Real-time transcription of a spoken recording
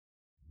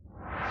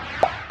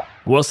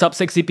What's up,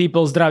 sexy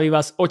people, zdraví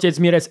vás Otec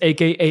Mirec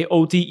aka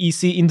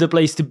OTEC in the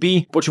place to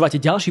be. Počúvate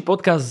ďalší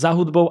podcast za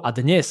hudbou a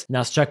dnes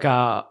nás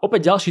čaká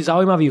opäť ďalší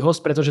zaujímavý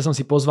host, pretože som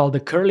si pozval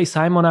The Curly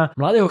Simona,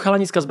 mladého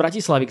chalaniska z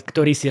Bratislavy,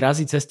 ktorý si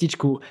razí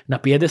cestičku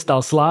na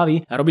piedestal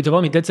slávy a robí to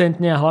veľmi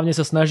decentne a hlavne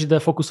sa snaží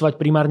fokusovať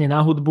primárne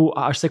na hudbu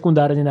a až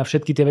sekundárne na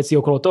všetky tie veci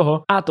okolo toho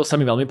a to sa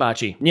mi veľmi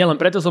páči. Nielen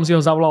preto som si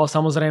ho zavolal,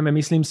 samozrejme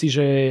myslím si,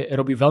 že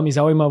robí veľmi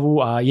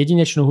zaujímavú a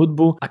jedinečnú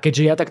hudbu a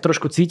keďže ja tak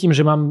trošku cítim,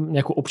 že mám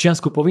nejakú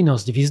občiansku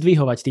povinnosť vyzdvihovať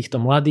týchto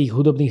mladých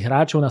hudobných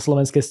hráčov na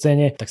slovenskej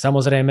scéne, tak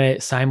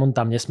samozrejme Simon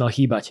tam nesmel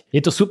chýbať. Je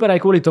to super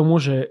aj kvôli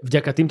tomu, že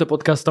vďaka týmto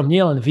podcastom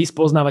nielen vy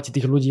spoznávate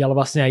tých ľudí, ale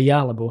vlastne aj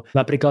ja, lebo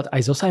napríklad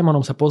aj so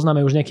Simonom sa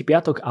poznáme už nejaký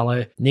piatok,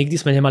 ale nikdy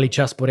sme nemali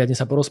čas poriadne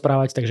sa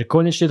porozprávať, takže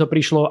konečne to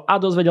prišlo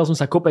a dozvedel som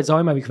sa kopec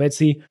zaujímavých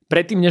vecí.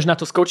 Predtým než na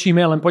to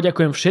skočíme, len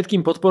poďakujem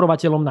všetkým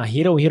podporovateľom na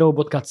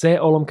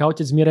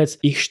herohero.co/Otec Mirec.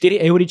 Ich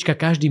 4 eurička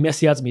každý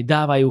mesiac mi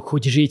dávajú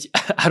chuť žiť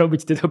a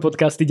robiť tieto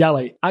podcasty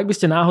ďalej. Ak by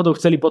ste náhodou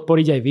chceli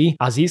podporiť aj vy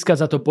a získať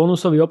za to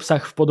bonusový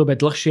obsah v podobe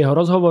dlhšieho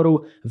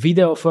rozhovoru,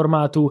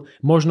 videoformátu,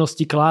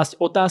 možnosti klásť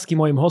otázky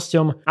mojim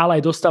hosťom, ale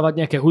aj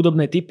dostávať nejaké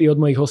hudobné tipy od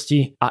mojich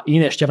hostí a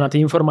iné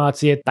šťavnaté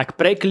informácie, tak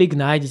preklik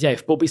nájdete aj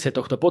v popise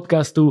tohto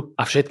podcastu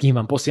a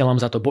všetkým vám posielam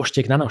za to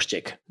boštek na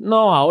nožtek.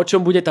 No a o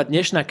čom bude tá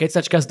dnešná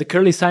kecačka s The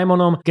Curly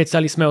Simonom?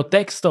 Kecali sme o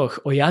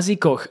textoch, o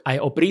jazykoch, aj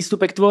o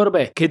prístupe k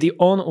tvorbe, kedy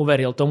on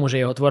uveril tomu,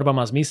 že jeho tvorba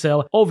má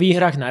zmysel, o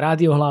výhrach na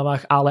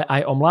rádiohlavách, ale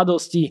aj o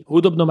mladosti,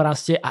 hudobnom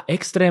raste a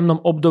extrémnom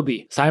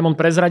období. Simon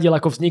prezradil,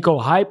 ako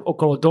vznikol hype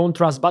okolo Don't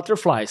Trust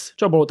Butterflies,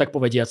 čo bolo tak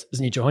povediac z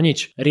ničoho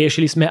nič.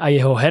 Riešili sme aj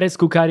jeho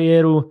hereckú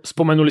kariéru,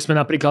 spomenuli sme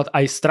napríklad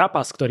aj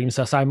strapa, s ktorým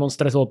sa Simon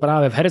stretol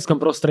práve v hereckom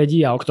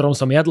prostredí a o ktorom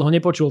som ja dlho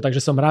nepočul, takže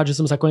som rád, že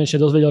som sa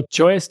konečne dozvedel,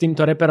 čo je s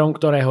týmto reperom,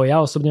 ktorého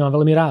ja osobne mám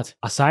veľmi rád.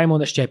 A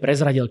Simon ešte aj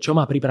prezradil, čo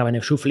má pripravené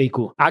v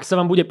šuflíku. Ak sa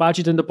vám bude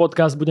páčiť tento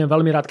podcast, budem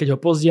veľmi rád, keď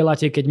ho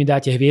pozdielate, keď mi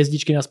dáte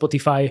hviezdičky na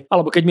Spotify,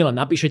 alebo keď mi len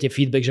napíšete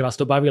feedback, že vás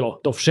to bavilo.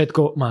 To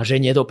všetko má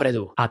ženie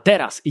dopredu. A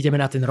teraz ideme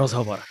na ten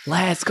rozhovor.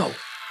 Let's go!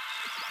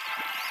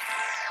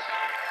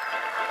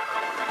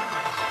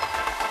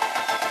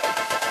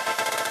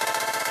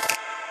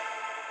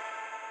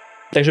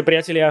 Takže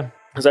priatelia,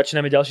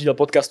 začíname ďalší diel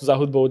podcastu za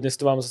hudbou. Dnes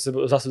tu mám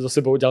zase so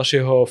sebou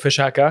ďalšieho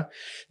fešáka.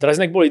 Teraz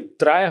inak boli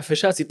traja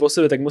fešáci po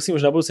sebe, tak musím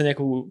už na budúce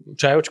nejakú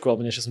čajočku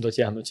alebo niečo som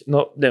dotiahnuť.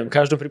 No, neviem, v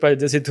každom prípade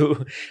dnes je tu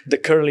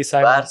The Curly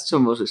Simon. Bárs, čo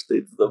môžeš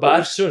tejto dobu?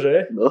 Bárs, čo,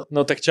 že? No.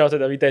 No tak čau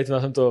teda, vítaj tu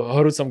na tomto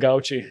horúcom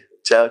gauči.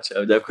 Čau,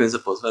 ďakujem za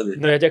pozvanie.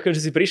 No ja ďakujem,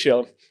 že si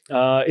prišiel.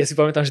 Ja si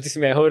pamätám, že ty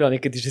si mi aj hovoril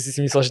niekedy, že si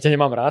myslel, že ťa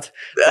nemám rád.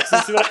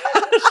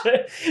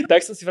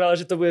 Tak som si vral,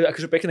 že to bude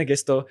akože pekné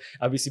gesto,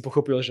 aby si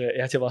pochopil, že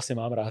ja ťa vlastne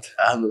mám rád.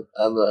 Áno,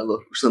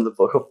 už som to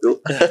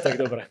pochopil. Tak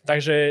dobre.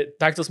 Takže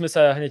takto sme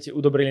sa hneď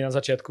udobrili na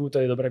začiatku,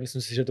 to je dobré,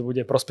 myslím si, že to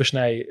bude prospešné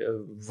aj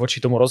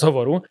voči tomu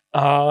rozhovoru.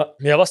 A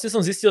ja vlastne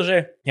som zistil,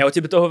 že ja o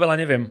tebe toho veľa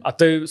neviem. A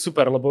to je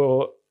super,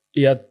 lebo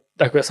ja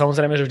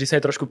samozrejme, že vždy sa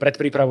aj trošku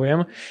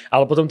predpripravujem,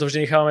 ale potom to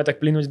vždy nechávame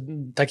tak plynúť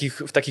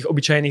v takých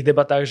obyčajných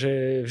debatách,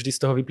 že vždy z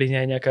toho vyplynie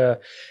aj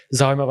nejaká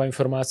zaujímavá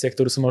informácia,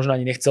 ktorú som možno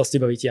ani nechcel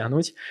z teba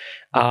vytiahnuť.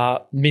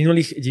 A v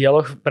minulých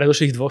dieloch,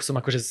 predošlých dvoch som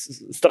akože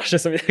strašne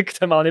som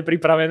mal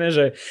nepripravené,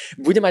 že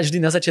budem mať vždy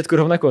na začiatku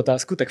rovnakú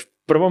otázku, tak v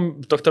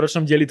prvom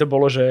tohtoročnom dieli to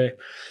bolo, že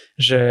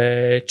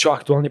čo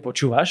aktuálne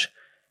počúvaš.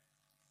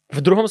 V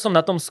druhom som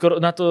na to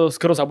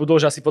skoro zabudol,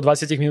 že asi po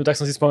 20 minútach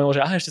som si spomenul,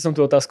 že ešte som tú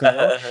otázku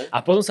nemal.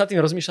 A potom sa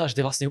tým rozmýšľal, že to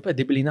je vlastne úplne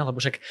debilina,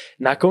 lebo však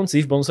na konci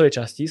v bonusovej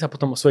časti sa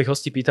potom svojich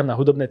hostí pýtam na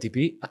hudobné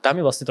tipy a tam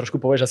mi vlastne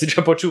trošku povieš asi,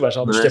 čo počúvaš,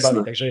 alebo čo ťa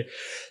baví. Takže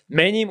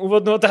mením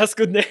úvodnú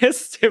otázku dnes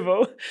s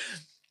tebou.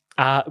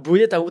 A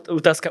bude tá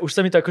otázka, už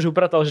sa mi to akože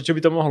upratalo, že čo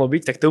by to mohlo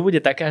byť, tak to bude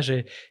taká,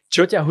 že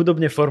čo ťa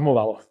hudobne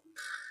formovalo?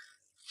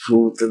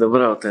 Fú, to je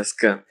dobrá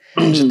otázka.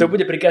 Že to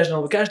bude pri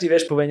každom, lebo každý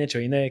vieš povie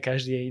niečo iné,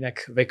 každý je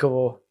inak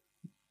vekovo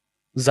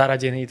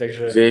zaradený,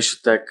 takže...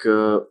 Vieš, tak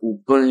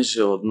úplne, že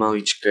od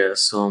malička ja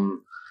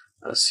som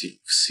asi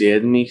v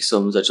 7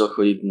 som začal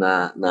chodiť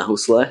na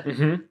husle.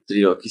 3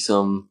 roky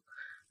som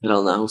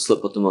hral na husle,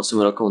 potom 8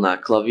 rokov na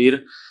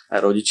klavír a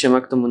rodičia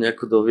ma k tomu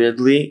nejako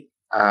doviedli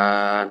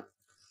a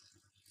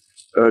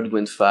Earth,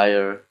 Wind,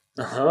 Fire,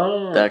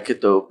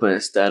 takéto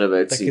úplne staré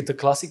veci. Takéto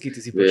klasiky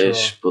ty si počúval.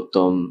 Vieš,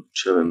 potom,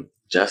 čo viem,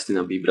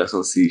 Justina Biebera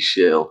som si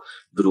išiel,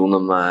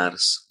 Bruno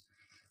Mars,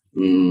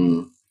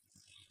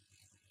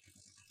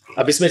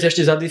 Aby sme ťa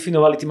ešte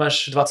zadefinovali, ty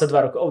máš 22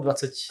 rokov,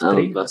 23?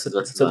 Áno,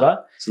 22.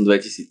 Som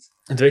 2000.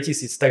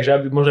 2000, takže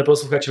aby možno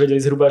poslucháči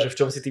vedeli zhruba, že v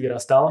čom si ty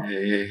vyrastal.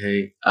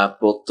 Hej. A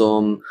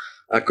potom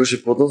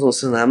som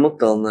sa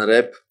namotal na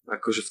rap,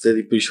 akože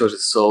vtedy prišiel, že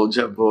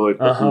Soulja Boy,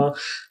 potom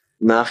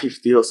na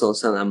 50 som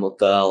sa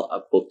namotal a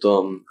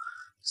potom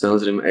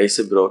samozrejme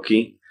A$AP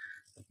Rocky.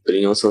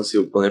 Pri ňom som si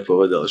úplne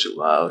povedal, že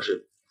wow,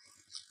 že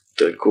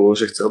to je cool,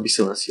 že chcel by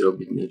som asi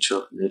robiť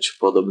niečo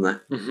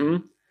podobné.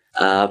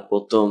 A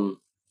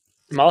potom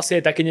mal si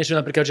aj také niečo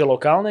napríklad, že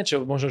lokálne,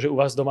 čo možno, že u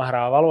vás doma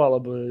hrávalo,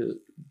 alebo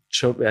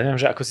čo, ja neviem,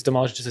 že ako si to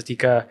mal, čo sa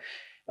týka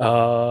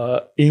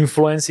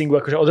influencingu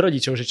akože od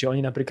rodičov, že či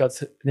oni napríklad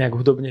nejak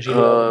hudobne žili?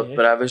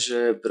 Práve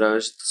že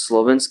to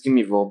slovenský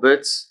mi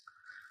vôbec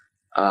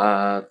a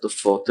to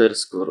foter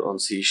skôr, on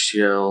si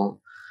išiel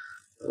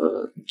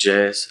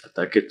jazz a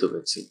takéto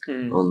veci.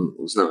 On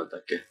uznáva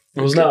také.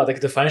 Uznáva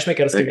takéto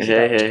fajnšmekerské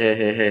vychytávačky.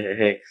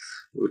 Hej,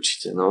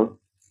 určite, no.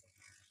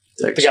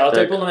 Tak ale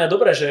to je podľa mňa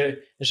dobré,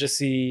 že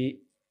si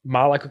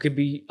mal ako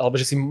keby, alebo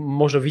že si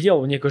možno videl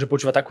niekoho, že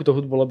počúva takúto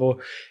hudbu, lebo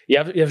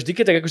ja vždy,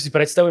 keď tak ako si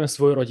predstavujem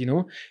svoju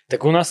rodinu,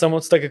 tak u nás sa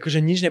moc tak akože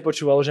nič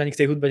nepočúvalo, že ani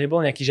k tej hudbe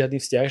nebol nejaký žiadny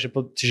vzťah,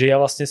 čiže ja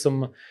vlastne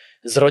som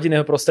z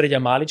rodinného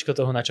prostredia máličko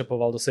toho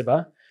načapoval do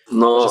seba,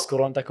 že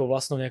skôr len takou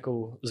vlastnou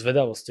nejakou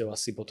zvedavosťou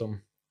asi potom.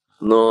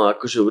 No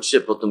akože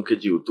určite potom,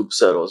 keď YouTube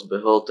sa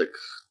rozbehol, tak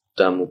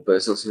tam úplne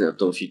som si na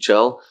tom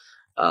fičal,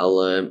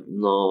 ale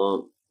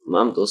no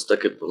mám dosť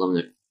také podľa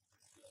mňa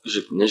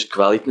že než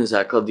kvalitné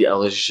základy,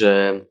 ale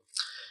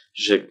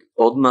že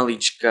od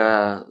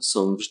malička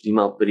som vždy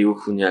mal pri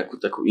uchu nejakú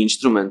takú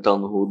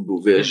inštrumentálnu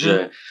hudbu,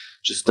 vieš,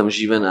 že sú tam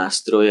živé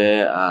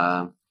nástroje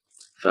a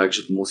fakt,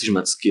 že musíš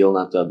mať skill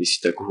na to, aby si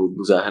takú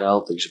hudbu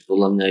zahral, takže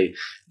podľa mňa aj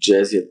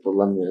jazz je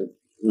podľa mňa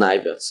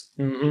najviac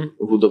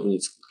v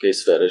hudobníckej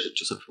sfére, že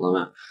čo sa podľa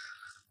mňa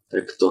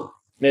takto.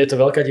 Je to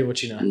veľká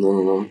divočina.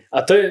 No.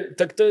 A to je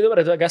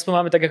dobré, tak aspoň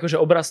máme tak akože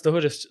obraz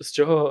toho, že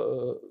z čoho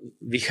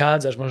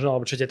vychádzaš možno,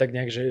 alebo čo ťa tak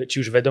nejak, že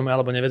či už vedome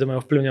alebo nevedome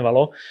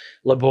ovplyvňovalo,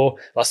 lebo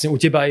vlastne u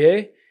teba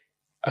je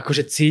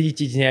akože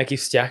cítiť nejaký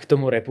vzťah k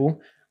tomu rapu,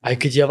 aj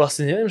keď ja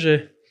vlastne neviem,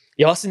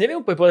 ja vlastne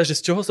neviem úplne povedať, že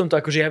z čoho som to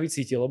akože ja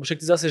vycítil, lebo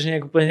však ty zase, že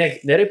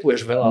úplne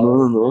nerepuješ veľa.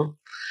 No,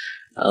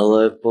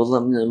 ale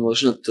podľa mňa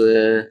možno to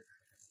je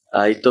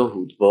aj to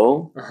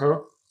hudbou,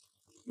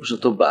 možno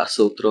to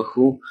básou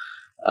trochu,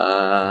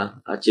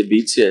 a tie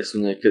bicie sú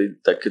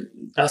niekedy také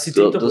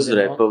dosť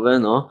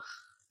rapové, no.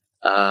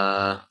 A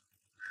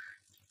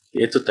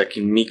je to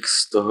taký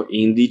mix toho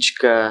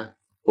indička,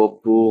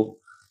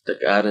 popu, tak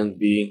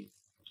R&B,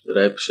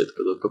 rap, všetko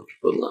dokopy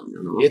podľa mňa,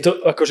 no. Je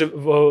to akože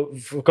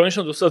v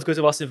konečnom dôsledku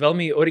je to vlastne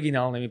veľmi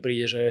originálne mi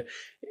príde, že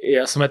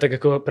ja som aj tak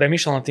ako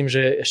premýšľal nad tým,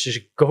 že ešte, že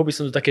koho by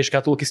som do takej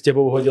škatulky s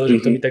tebou hodil, že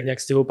to mi tak nejak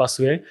s tebou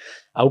pasuje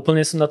a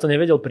úplne som na to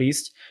nevedel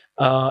prísť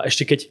a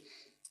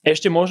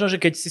ešte možno, že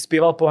keď si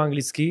spieval po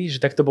anglicky, že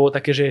tak to bolo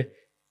také, že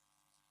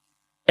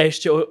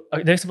ešte,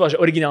 nechcem povedať,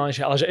 že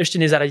originálnejšie, ale že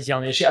ešte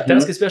nezaraditeľnejšie. A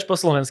teraz, keď spievaš po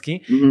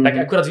slovensky, tak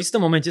akurát v istom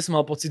momente som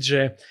mal pocit,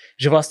 že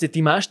vlastne ty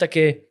máš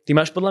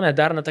podľa mňa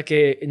dar na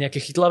také nejaké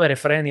chytlavé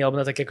refrény,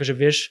 alebo na také, akože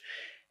vieš,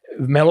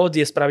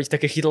 melódie spraviť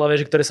také chytlavé,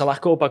 že ktoré sa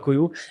ľahko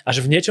opakujú a že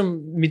v niečom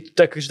mi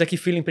že taký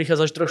feeling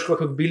prichádza, že trošku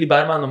ako k Billy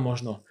Barmanom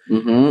možno.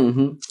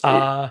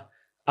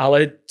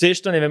 Ale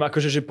tiež to neviem,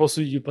 akože že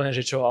posúdiť úplne,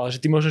 že čo, ale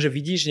že ty možno, že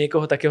vidíš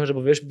niekoho takého, že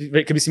vieš,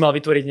 keby si mal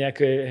vytvoriť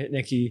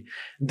nejaký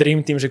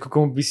dream team, že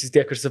komu by si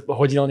ty akože sa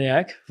hodil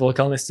nejak v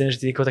lokálnej scéne,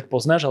 že ty niekoho tak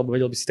poznáš, alebo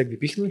vedel by si tak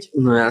vypichnúť?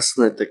 No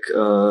jasné, tak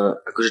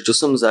akože čo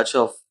som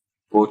začal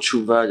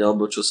počúvať,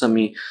 alebo čo sa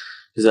mi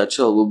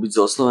začal ľúbiť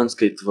zo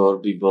slovenskej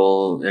tvorby,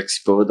 bol, jak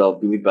si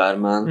povedal, Billy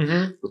Barman,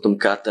 potom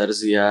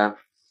Katarzia.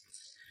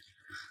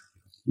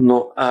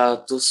 No a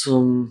to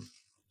som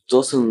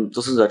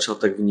začal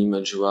tak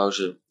vnímať, že wow,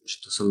 že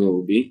to sa mi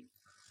ľúbi.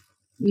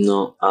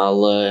 No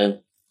ale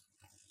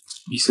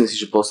myslím si,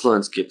 že po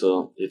slovensky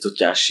je to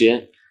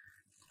ťažšie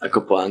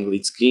ako po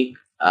anglicky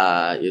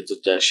a je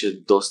to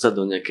ťažšie dostať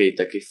do nejakej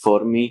takej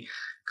formy,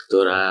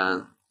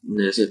 ktorá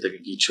neznie tak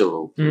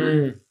gíčovo.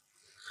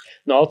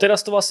 No ale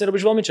teraz to vlastne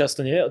robíš veľmi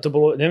často, nie? To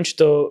bolo, neviem,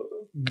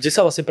 kde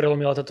sa vlastne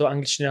prelomila táto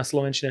angličtina a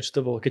slovenčina,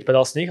 čo to bolo? Keď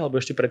padal sneh, alebo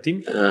ešte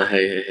predtým?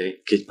 Hej.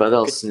 Keď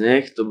padal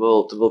sneh, to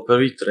bol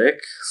prvý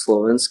track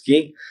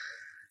slovenský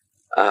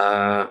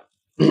a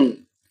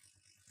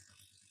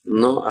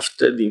no a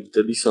vtedy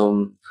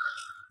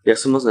ja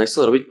som moc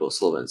nechcel robiť po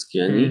slovensky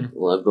ani,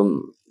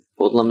 lebo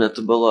podľa mňa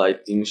to bolo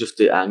aj tým, že v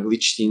tej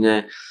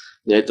angličtine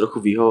mňa aj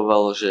trochu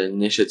vyhovovalo, že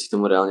nie všetci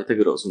tomu reálne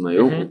tak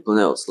rozumejú,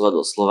 úplne od slova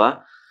do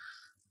slova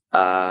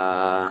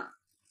a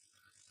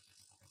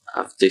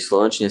v tej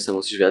slovenčine sa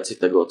musíš viacej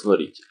tak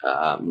otvoriť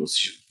a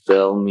musíš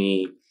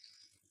veľmi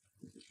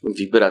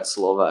vybrať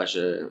slova,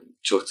 že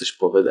čo chceš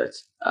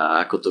povedať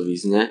a ako to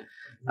vyznie.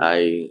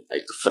 Aj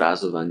to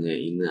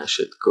frázovanie iné a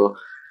všetko.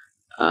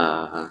 A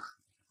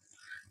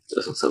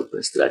teraz som sa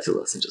úplne strátil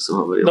vlastne, čo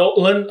som hovoril. No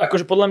len,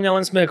 akože podľa mňa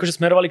len sme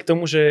akože smerovali k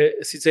tomu, že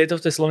síce je to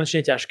v tej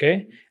slovenčine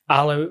ťažké,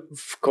 ale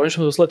v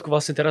konečnom dôsledku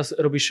vlastne teraz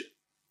robíš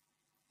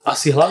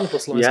asi hlavne po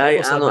slovensku.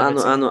 Áno.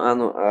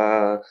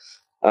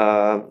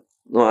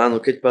 No áno,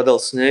 keď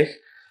padal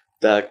sneh,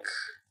 tak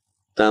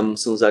tam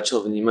som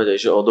začal vnímať aj,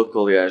 že od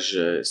okolia,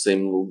 že sa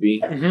im ľúbi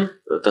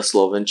tá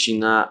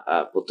slovenčina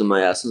a potom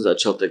aj ja som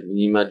začal tak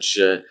vnímať,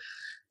 že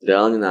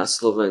reálne na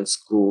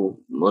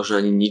Slovensku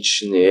možno ani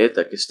nič nie je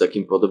také s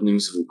takým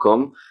podobným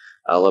zvukom,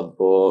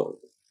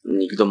 alebo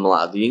nikto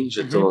mladý,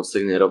 že to moc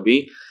tak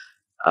nerobí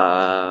a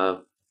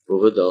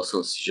povedal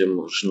som si, že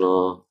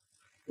možno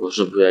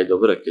bude aj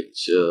dobre, keď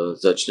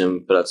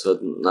začnem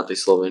pracovať na tej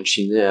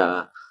slovenčine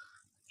a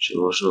že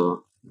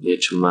možno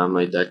niečo mám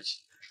aj dať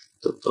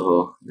do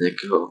toho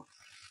nejakého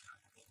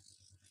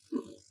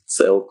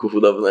celku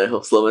hudobného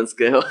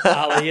slovenského.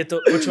 Ale je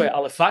to, počúvaj,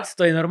 ale fakt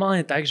to je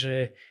normálne tak,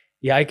 že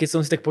ja aj keď som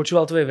si tak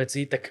počúval tvoje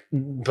veci, tak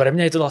pre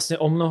mňa je to vlastne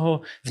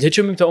v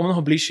niečom im to o mnoho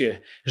bližšie.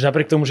 Že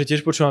napriek tomu, že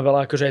tiež počúvam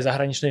veľa akože aj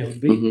zahraničnej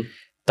hudby,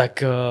 tak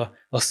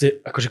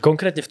vlastne akože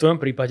konkrétne v tvojom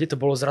prípade to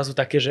bolo zrazu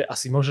také, že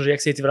asi možno, že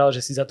jak si ty vral,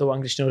 že si za tou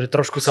angličtinou, že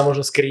trošku sa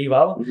možno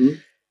skrýval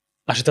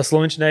a že tá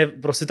slovenčina je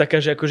proste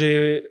taká, že akože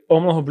je o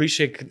mnoho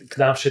bližšie k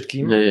nám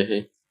všetkým.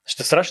 Že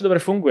to strašne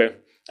dobre funguje.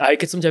 A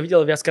aj keď som ťa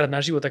videl viackrát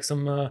naživo, tak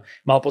som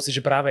mal pocit,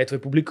 že práve aj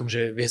tvoj publikum,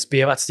 že vie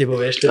spievať s tebou,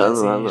 vieš, že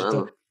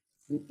to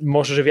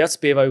možno, že viac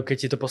spievajú, keď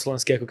je to po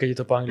slovensky, ako keď je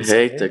to po anglicky.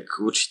 Hej, tak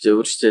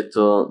určite je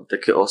to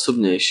také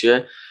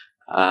osobnejšie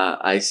a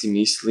aj si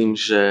myslím,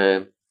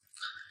 že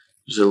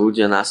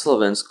ľudia na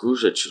Slovensku,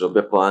 že čo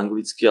robia po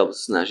anglicky alebo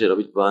sa snažia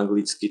robiť po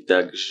anglicky,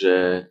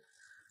 takže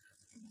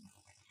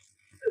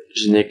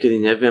že niekedy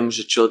neviem,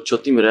 že čo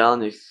tým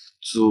reálne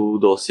chcú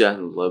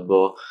dosiahnuť,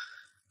 lebo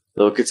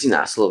keď si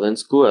na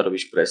Slovensku a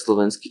robíš pre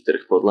slovenský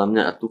trh podľa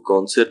mňa a tu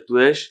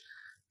koncertuješ,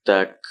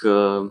 tak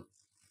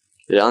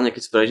reálne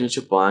keď spravíš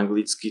niečo po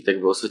anglicky, tak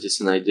vo svete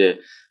sa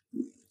nájde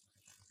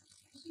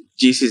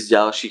 1000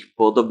 ďalších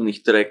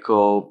podobných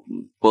trackov,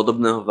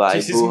 podobného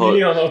vibe. 1000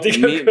 miliónov.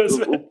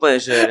 Úplne,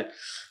 že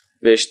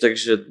vieš,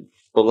 takže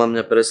podľa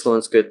mňa pre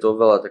Slovensko je to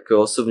oveľa také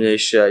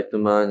osobnejšie, aj to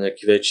má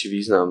nejaký väčší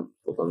význam,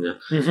 podľa mňa,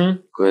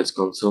 konec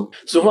koncov.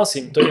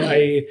 Súhlasím, to je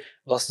aj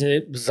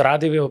vlastne z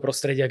rádiového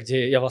prostredia,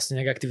 kde ja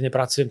vlastne nejak aktívne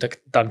pracujem,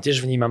 tak tam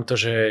tiež vnímam to,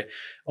 že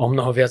o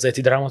mnoho viac aj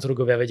tí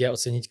dramaturgovia vedia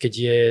oceniť, keď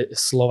je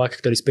Slovák,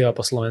 ktorý spieva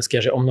po slovensky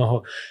a že o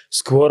mnoho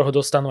skôr ho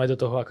dostanú aj do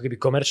toho ako keby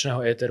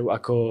komerčného éteru,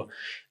 ako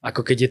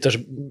keď je to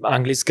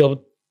anglické,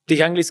 lebo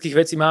tých anglických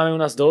vecí máme u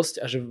nás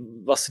dosť a že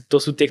vlastne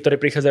to sú tie,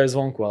 ktoré prichádzajú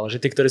zvonku, ale že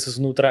tie, ktoré sú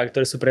znútra a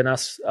ktoré sú pre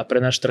nás a pre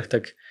náš trh,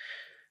 tak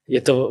je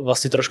to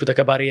vlastne trošku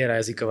taká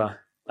bariéra jazyková.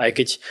 Aj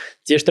keď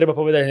tiež treba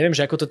povedať, neviem,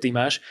 že ako to ty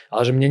máš,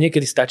 ale že mne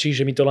niekedy stačí,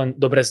 že mi to len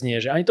dobre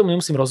znie, že ani tomu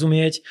nemusím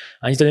rozumieť,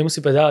 ani to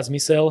nemusí dávať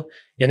zmysel.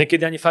 Ja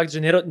niekedy ani fakt,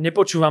 že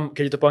nepočúvam,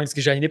 keď je to po anglicky,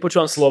 že ani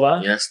nepočúvam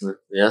slova. Jasné.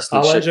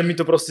 Ale že mi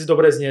to proste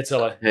dobre znie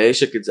celé.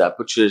 Hej, že keď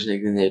započuješ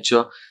niekde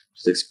niečo,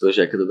 tak si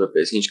povieš, aká dobrá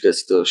pesnička,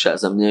 si to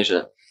šázamne,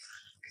 že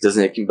keď sa s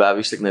niekým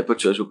bavíš, tak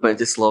nepočúvaš úplne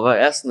tie slova.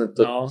 Jasné,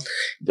 to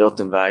ide o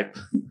ten vibe.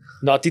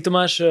 No a ty to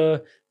máš,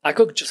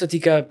 ako čo sa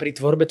týka pri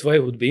tvorbe tvojej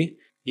hudby,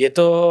 je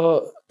to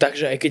tak,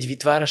 že aj keď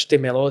vytváraš tie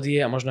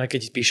melódie a možno aj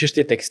keď píšeš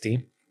tie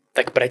texty,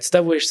 tak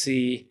predstavuješ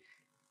si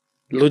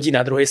ľudí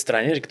na druhej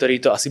strane,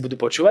 ktorí to asi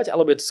budú počúvať,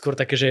 alebo je to skôr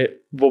také,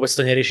 že vôbec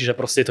to neriešiš a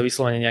proste je to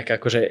vyslovene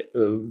nejaká akože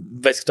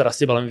vec, ktorá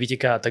z teba len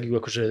vyteká, tak ju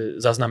akože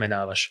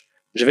zaznamenávaš.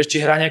 Že vieš,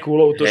 či hrá nejakú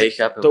úlohu to, že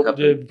to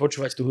bude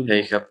počúvať tú hudbu.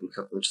 Hej,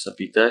 chápem, čo sa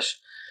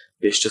pýtaš.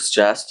 Vieš čo, z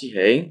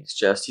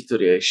časti to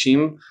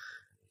riešim,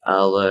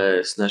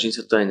 ale snažím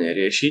sa to aj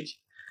neriešiť.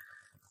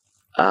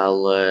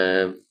 Ale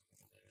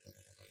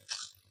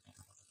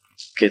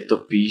keď to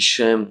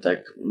píšem,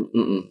 tak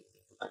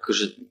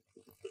akože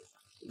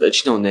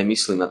väčšinou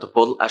nemyslím na to.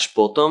 Až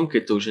potom,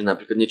 keď to už je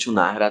napríklad niečo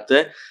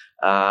nahraté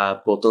a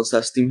potom sa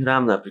s tým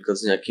hrám, napríklad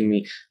s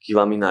nejakými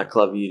kývami na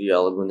klavíri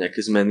alebo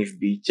nejaké zmeny v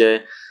beate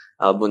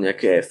alebo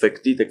nejaké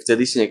efekty, tak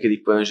vtedy si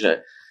niekedy poviem,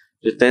 že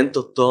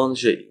tento tón,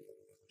 že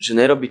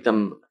nerobí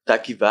tam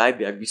taký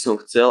vibe, jak by som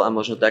chcel a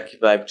možno taký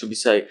vibe, čo by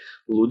sa aj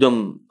ľuďom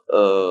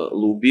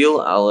ľúbil,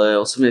 ale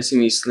osobne si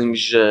myslím,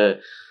 že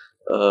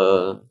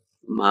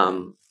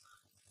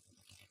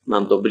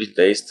mám dobrý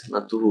taste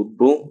na tú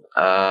hudbu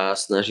a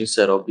snažím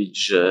sa robiť,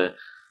 že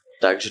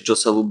čo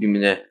sa ľúbi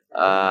mne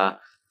a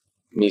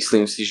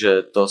myslím si, že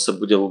to sa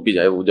bude ľúbiť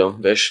aj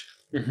ľuďom, vieš,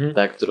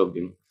 tak to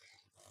robím.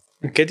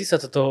 Kedy sa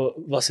toto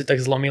vlastne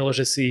tak zlomilo,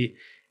 že si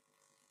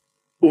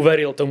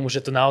uveril tomu, že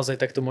to naozaj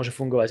takto môže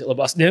fungovať?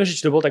 Lebo neviem, či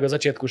to bolo tak od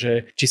začiatku,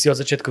 že či si od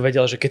začiatku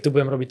vedel, že keď to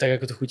budem robiť tak,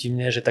 ako to chutí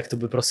mne, že tak to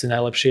bude proste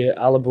najlepšie,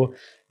 alebo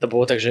to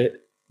bolo tak,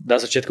 že na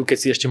začiatku, keď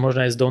si ešte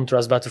možno aj z Don't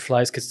Trust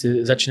Butterflies, keď ste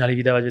začínali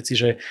vydávať veci,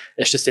 že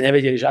ešte ste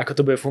nevedeli, že ako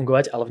to bude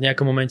fungovať, ale v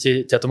nejakom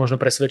momente ťa to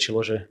možno presvedčilo,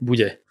 že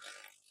bude.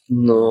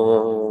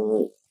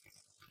 No,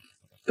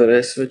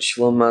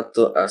 presvedčilo ma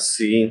to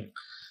asi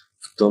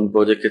v tom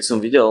bode, keď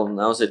som videl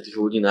naozaj tých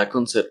ľudí na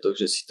koncertoch,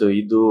 že si to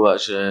idú a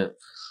že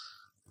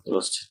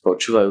proste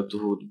počúvajú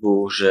tú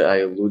hudbu, že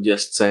aj ľudia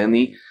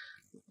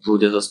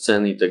zo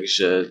scény,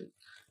 takže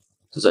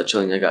to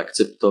začali nejak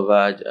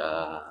akceptovať a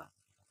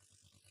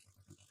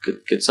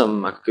keď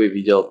som ako keby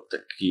videl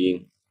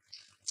taký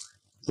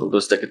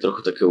proste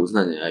trochu také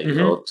uznanie aj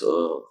od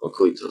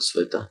okolitého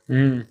sveta.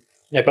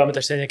 Ja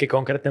pamätáš si aj nejaké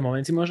konkrétne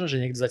momenty možno, že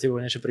niekto za tebou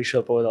niečo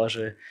prišiel a povedal,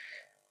 že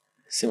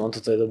Simon,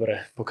 toto je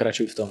dobré,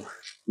 pokračuj v tom.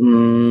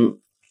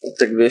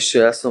 Tak vieš,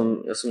 ja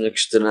som nejak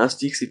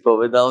 14 si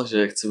povedal,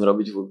 že chcem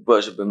robiť hudbu a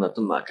že budem na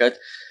tom makať.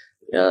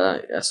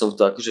 Ja som v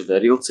to akože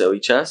veril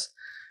celý čas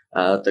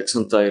a tak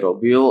som to aj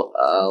robil,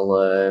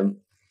 ale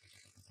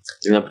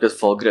tak napríklad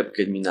Folkrap,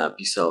 keď mi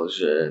napísal,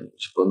 že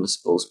poďme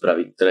spolu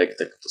spraviť track,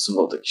 tak to som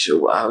bol taký, že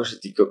wow, že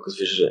ty kokos,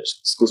 vieš, že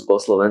skús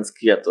po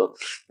slovensky a to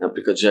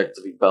napríklad, že ak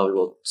to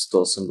vypálilo, z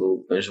toho som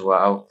bol úplne, že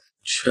wow,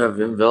 čo ja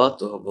viem, veľa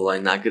toho bolo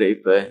aj na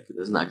Grape, keď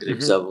nás na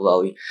Grape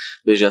zavolali.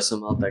 Vieš, ja som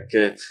mal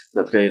také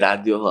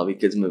napríklad radiohlavy,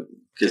 keď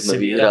sme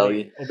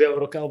vyhrali. Objav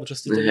roka, alebo čo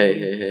ste to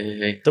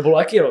Hej. To bol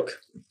aký rok?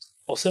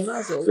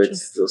 18?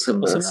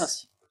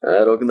 2018.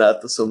 A rok na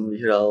to som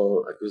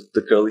vyhral akože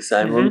The Curly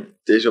Simon,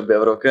 tiež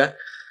objav roka.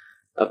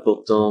 A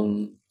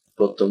potom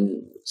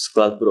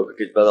skladbu roka,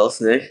 keď padal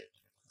sneh.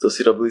 To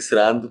si robili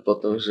srandu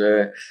potom,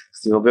 že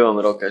s tým objavom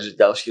roka, že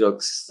ďalší rok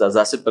sa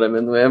zase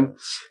premenujem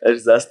a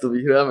že zase to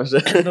vyhrám.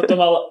 Že... No to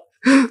mal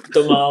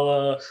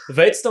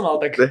Vec to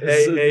mal tak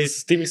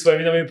s tými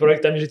svojimi novými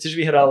projektami, že tiež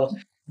vyhral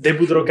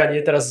debut roka,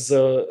 nie teraz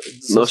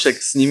No však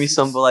s nimi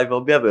som bol aj v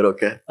objave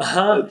roka.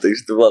 Aha.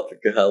 Takže to bola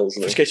taká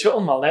halúzna. Počkaj, čo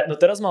on mal? No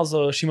teraz mal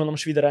so Šimonom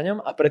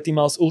Švideraňom a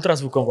predtým mal s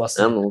Ultrazvukom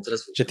vlastne. Áno,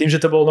 Ultrazvuk. Že tým,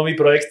 že to bol nový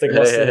projekt, tak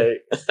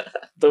vlastne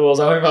to bolo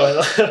zaujímavé.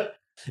 No.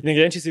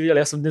 Neviem, či si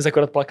videl, ja som dnes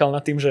akorát plakal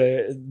nad tým,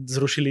 že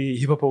zrušili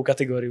hip-hopovú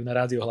kategóriu na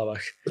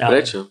Rádiohlavách.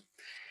 Prečo?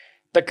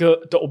 Tak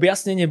to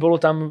objasnenie bolo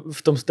tam,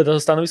 v tom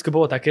teda stanovisko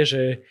bolo také,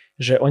 že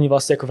oni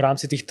vlastne ako v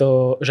rámci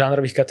týchto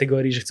žánrových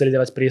kategórií, že chceli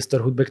dávať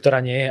priestor hudbe,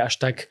 ktorá nie je až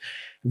tak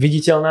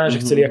viditeľná,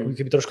 že chceli ako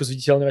keby trošku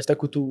zviditeľňovať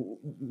takú tú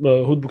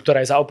hudbu, ktorá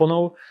je za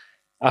oponou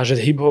a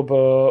že hip-hop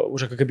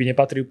už ako keby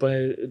nepatrí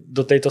úplne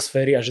do tejto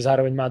sféry a že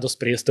zároveň má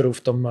dosť priestoru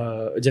v tom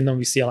dennom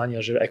vysielaní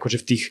a že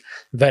akože v tých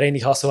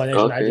verejných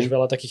hlasovaniach, že nájdeš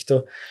veľa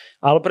takýchto.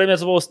 Ale pre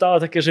mňa to bolo stále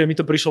také, že mi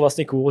to prišlo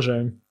vlastne cool,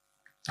 že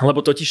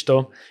lebo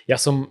totižto, ja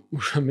som,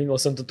 už minulo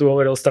som to tu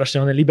hovoril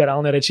strašne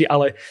liberálne reči,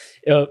 ale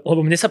lebo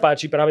mne sa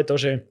páči práve to,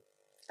 že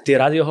tie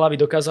radiohlavy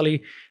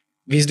dokázali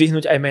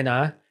vyzdvihnúť aj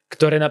mená,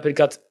 ktoré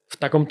napríklad v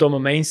takom tom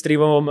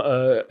mainstreamovom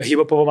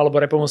hip-hopovom alebo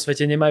rapovom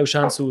svete nemajú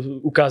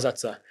šancu ukázať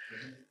sa.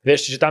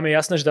 Vieš, čiže tam je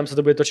jasné, že tam sa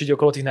to bude točiť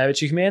okolo tých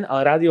najväčších mien,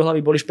 ale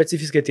radiohlavy boli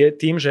špecifické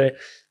tým, že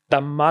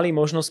tam mali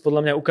možnosť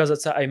podľa mňa ukázať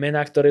sa aj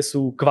mená, ktoré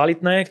sú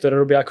kvalitné, ktoré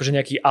robia akože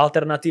nejaký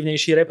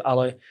alternatívnejší rap,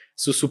 ale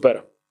sú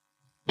super.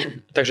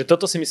 Takže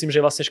toto si myslím, že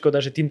je vlastne škoda,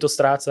 že týmto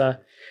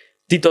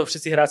títo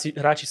všetci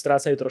hráči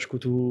strácajú trošku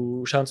tú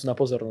šancu na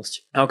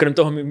pozornosť. A okrem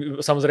toho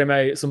samozrejme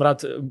aj som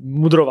rád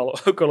mudroval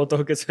okolo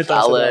toho, keď sme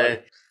tam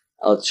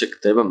ale však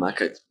treba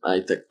makať. Aj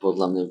tak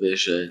podľa mňa vieš,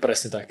 že,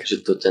 presne tak.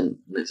 Že to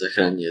ten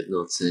nezachráni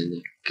jedno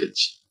ocenenie, keď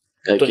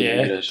to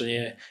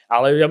nie.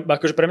 Ale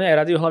akože pre mňa aj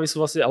radiohlavy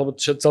sú vlastne, alebo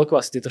celkovo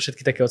asi tieto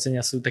všetky také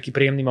ocenenia sú taký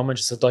príjemný moment,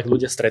 že sa to tak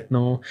ľudia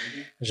stretnú,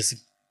 že si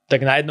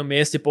tak na jednom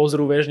mieste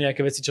pozrú, vieš,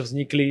 nejaké veci, čo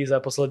vznikli za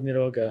posledný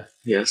rok. A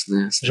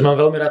jasné. Že mám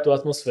veľmi rád tú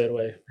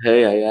atmosféru aj.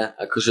 Hej, a ja,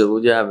 akože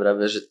ľudia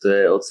vravia, že to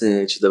je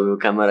ocenenie, čo dajú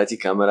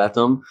kamaráti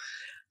kamarátom,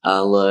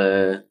 ale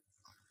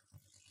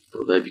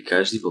podaj by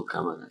každý bol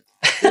kamarát.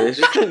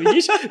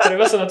 Vidíš?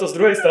 Treba sa na to z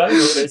druhej strany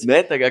dozrieť.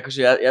 Ne, tak akože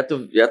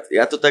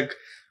ja to tak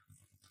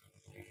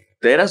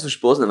teraz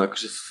už poznám,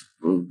 akože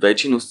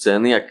väčšinu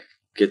scény,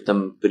 keď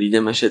tam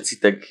prídeme všetci,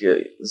 tak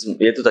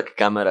je to také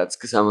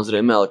kamarátske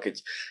samozrejme, ale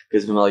keď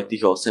sme mali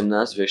tých 18,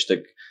 vieš,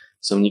 tak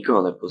som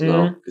nikoho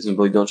nepoznal. Keď sme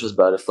boli Don't Trust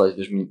Butterflies,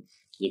 vieš, my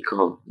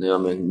nikoho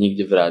nemáme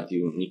nikde v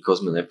rádiu, nikoho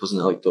sme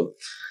nepoznali, to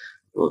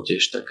bolo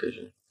tiež také,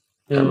 že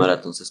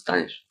kamarátom sa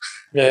staneš.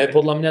 Nie,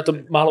 podľa mňa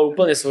to malo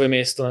úplne svoje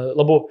miesto,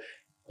 lebo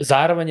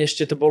zároveň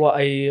ešte to bolo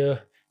aj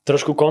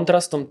trošku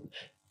kontrastom.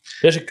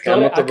 Vieš,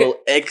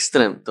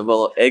 to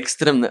bolo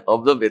extrémne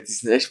obdobie, ty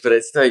si nevieš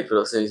predstaviť,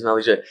 prosím, my sme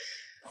mali, že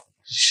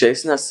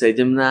 16,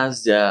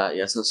 17 a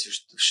ja som si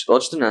už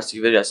od 14,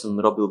 vieš, ja som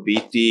robil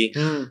beaty,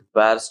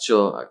 bars,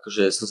 čo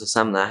akože som sa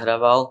sám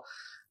nahrával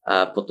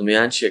a potom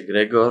Janči a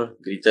Gregor,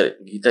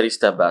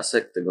 gitarista a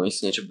basek, tak oni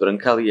si niečo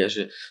brnkali a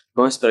že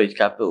poďme spraviť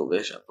kapelu,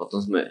 vieš, a potom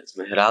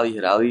sme hrali,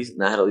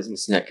 nahrali sme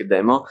si nejaké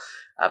demo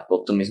a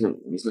potom my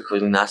sme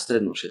chodili na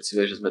strednú všetci,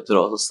 vieš, že sme to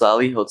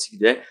rozoslali hoci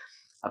kde.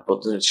 A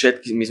potom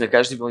my sme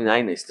každý boli na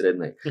inej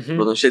strednej.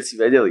 Potom všetci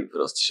vedeli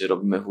proste, že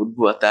robíme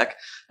hudbu a tak.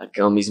 A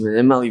my sme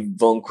nemali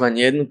vonku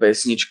ani jednu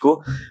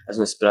pesničku a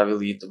sme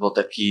spravili, to bol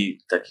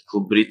taký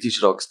klub British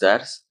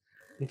Rockstars.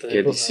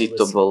 Kedysi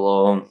to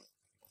bolo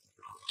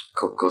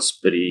kokos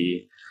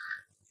pri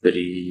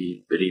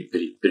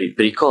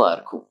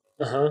Kolárku.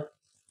 Aha.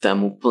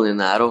 Tam úplne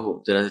na rohu,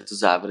 teraz je to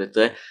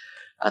zavreté.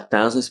 A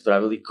tam sme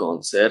spravili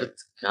koncert,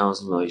 kam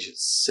sme mali, že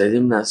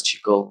 17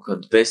 či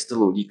koľko, 200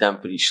 ľudí tam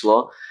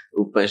prišlo.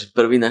 Úplne, že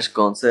prvý náš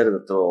koncert,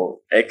 to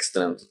bol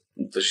extrém,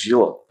 to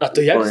žilo. A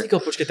to jak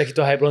vznikol, počkej,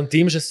 takýto hype len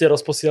tým, že ste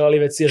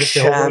rozposielali veci a že ste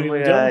hovorili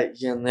ľuďom?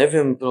 Ja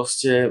neviem,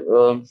 proste,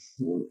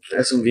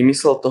 ja som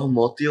vymyslel toho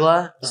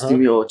motýla s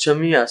tými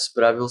očami a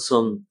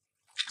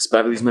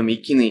spravili sme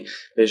mikiny,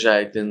 vieš,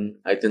 aj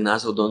ten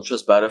názov Don't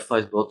Trust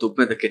Butterflies, bolo to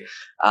úplne také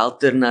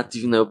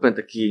alternatívne, úplne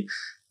taký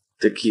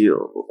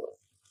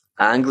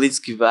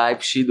anglický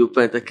vibe shit,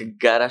 úplne také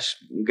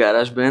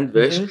garage band,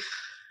 vieš.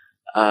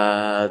 A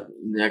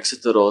nejak sa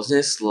to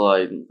rozneslo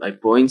aj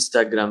po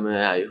Instagrame,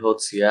 aj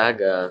hociak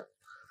a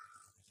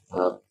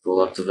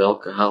bola to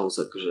veľká house,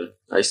 akože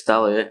aj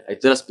stále je. Aj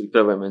teraz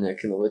pripravujeme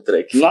nejaké nové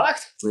tracky.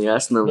 Fakt?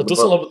 Jasné. No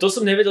to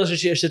som nevedel, že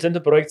či ešte tento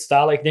projekt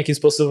stále nejakým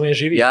spôsobom je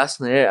živý.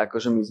 Jasné je,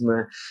 akože my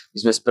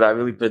sme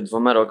spravili pred 2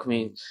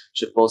 rokmi,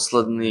 že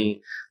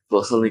posledný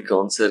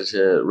koncert,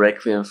 že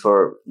Requiem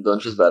for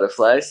Don't Trust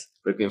Butterflies,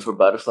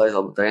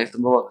 alebo tak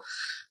to bolo.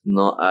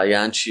 No a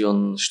Janči,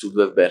 on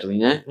študuje v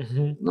Berlíne,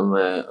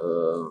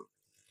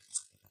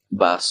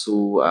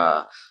 basu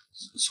a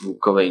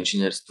zvukové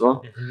inžinierstvo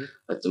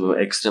a to majú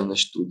extrémne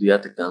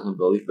štúdia, tak tam sme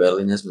boli v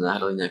Berlíne, sme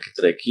nahrali nejaké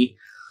tracky,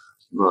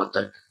 no a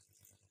tak.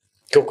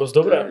 Kokos,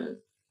 dobré.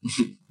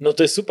 No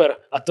to je super.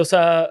 A to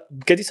sa,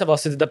 kedy sa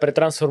vlastne teda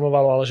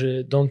pretransformovalo, ale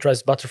že Don't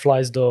Trust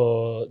Butterflies do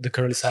The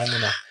Curly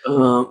Simona?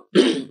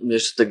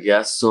 Vieš, tak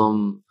ja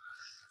som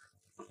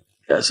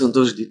to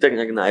vždy tak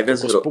nejak najviac...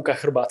 Kokos, púka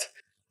chrbát.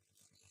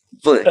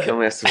 Úplne,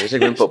 kamo, ja som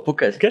vieš, ak viem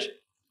popúkať.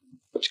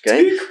 Počkaj.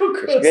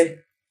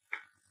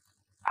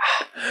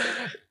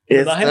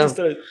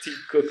 Ty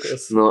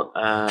kokos. No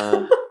a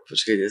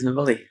počkaj, kde sme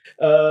boli?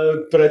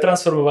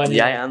 Pretransformovanie.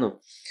 Ja,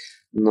 áno.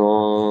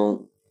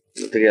 No,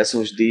 tak ja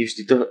som vždy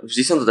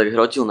som to tak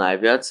hrotil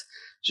najviac,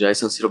 že aj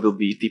som si robil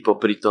beaty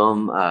popri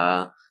tom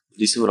a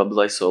vždy som robil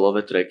aj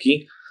solové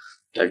tracky,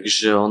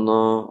 takže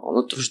ono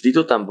to vždy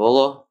to tam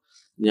bolo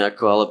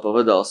nejako, ale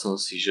povedal som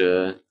si,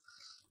 že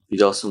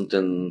vydal som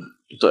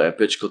to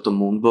EPčko, to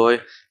Moonboy,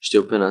 ešte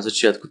úplne na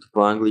začiatku to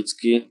po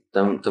anglicky,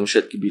 tam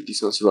všetky beaty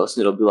som si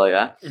vlastne robil aj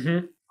ja,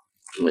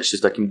 ešte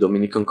s takým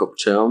Dominikom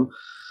Kopčajom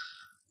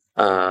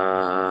a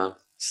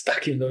s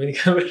takým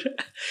Dominikom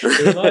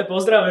Kopčaj. Máme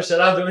pozdrav ešte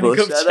raz Dominik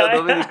Kopčaj.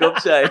 Dominik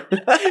Kopčaj.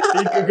 Ty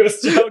kokos,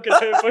 čau, keď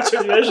sa mi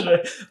počuť, vieš, že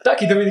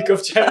taký Dominik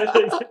Kopčaj.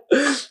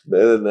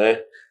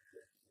 Ne.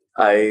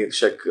 Aj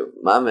však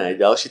máme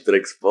aj ďalší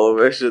track spolu,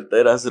 vieš, že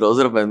teraz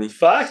rozrobený.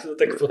 Fakt? No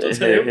tak potom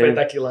to je úplne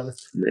taký len.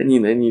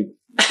 Není.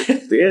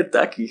 To je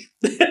taký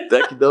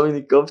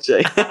Dominik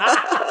Kopčaj.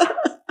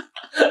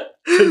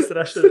 To je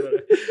strašne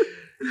dobré.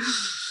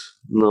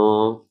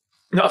 No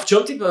a v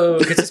čom ty,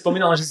 keď si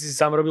spomínal, že si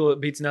sám robil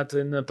beaty na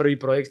ten prvý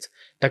projekt,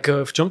 tak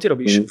v čom ty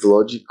robíš? V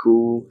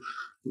Logicu,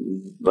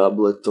 v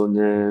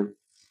Abletone,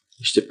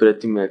 ešte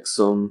predtým, jak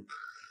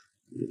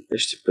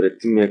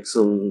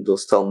som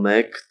dostal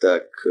Mac,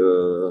 tak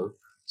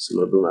som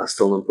robil na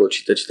stolnom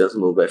počítači, tam som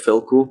bol v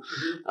FL-ku,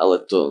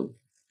 ale to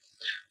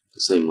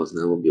sa mi moc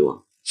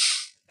nelúbilo.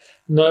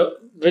 No,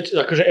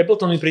 akože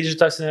Ableton mi príde, že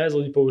to asi najviac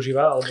ľudí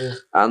používa, alebo...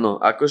 Áno,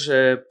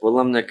 akože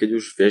podľa mňa, keď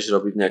už vieš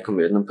robiť v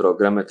nejakom jednom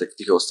programe, tak v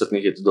tých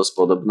ostatných je to dosť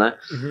podobné.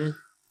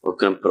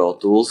 Okrem Pro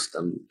Tools,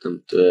 tam to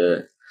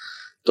je...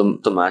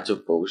 To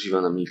Máťo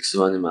používa na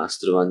mixovanie,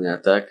 masterovanie a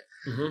tak.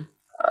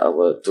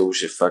 Ale to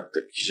už je fakt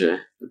taký, že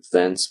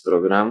advanced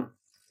program.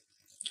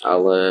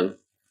 Ale...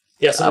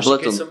 Ja som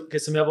Ableton... keď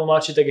som ja bol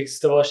mladší, tak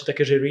existoval ešte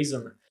také, že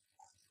Reason.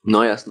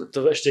 No jasné.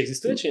 To ešte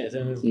existuje, či nie?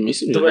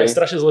 Myslím, to bude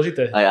strašne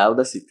zložité. Aj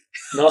Audacity.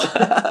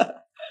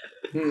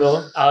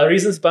 No, ale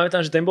Reason si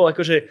pamätám, že ten bol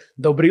akože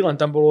dobrý, len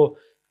tam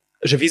bolo,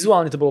 že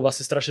vizuálne to bolo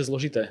vlastne strašne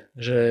zložité.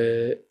 Že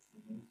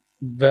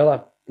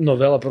veľa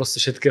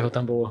proste všetkého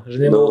tam bolo. Že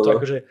nebolo to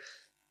akože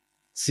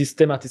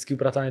systematicky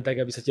upratané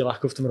tak, aby sa ti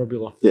ľahko v tom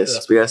robilo. Ja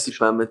si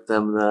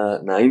pamätám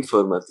na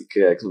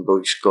informatike, ak sme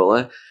boli v škole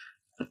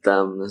a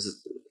tam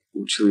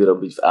učili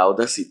robiť v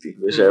Audacity.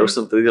 Vieš, ja už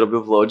som tedy robil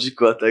v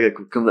Logicu a tak a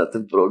kúkam na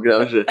ten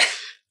program, že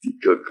ty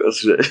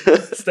kokos, že...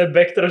 Step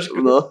back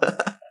trošku.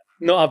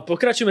 No a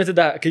pokračujeme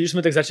teda, keď už sme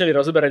tak začali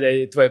rozoberať aj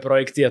tvoje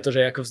projekty a to,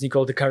 že ako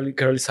vznikol The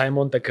Curly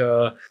Simon, tak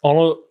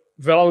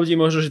veľa ľudí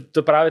možno, že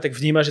to práve tak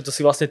vníma, že to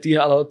si vlastne ty,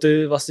 ale to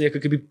je vlastne ako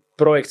keby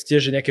projekt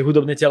tiež, že nejaké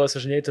hudobné teleso,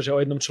 že nie je to, že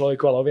o jednom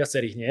človeku, ale o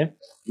viacerých, nie?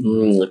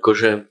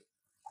 Akože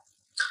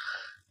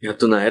ja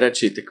to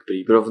najradšej tak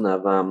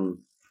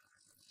prirovnávam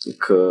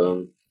k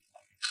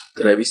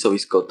Travisovi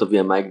Scottovi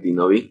a Mike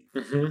Deanovi.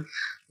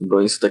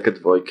 Bo oni sú taká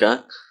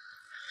dvojka.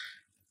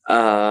 A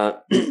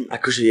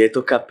akože je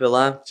to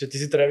kapela. Čiže ty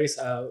si Travis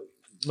a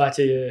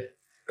Matej je...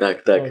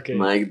 Tak, okay.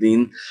 Mike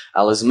Dean.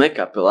 Ale sme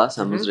kapela,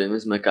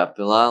 samozrejme sme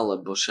kapela,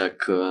 lebo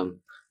však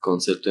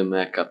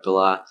koncertujeme ako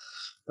kapela.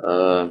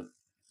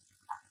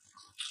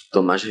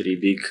 Tomáš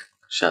Hrybík,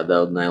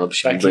 shoutout,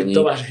 najlepší bubeník.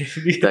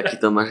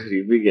 Taký Tomáš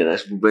Hrybík je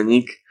náš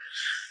bubeník.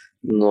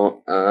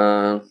 No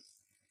a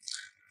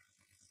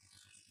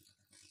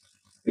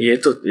je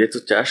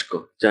to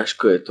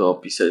ťažko je to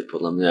opísať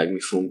podľa mňa, ak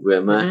my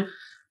fungujeme,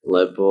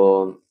 lebo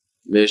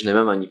vieš,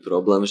 nemám ani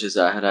problém, že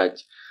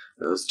zahrať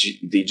s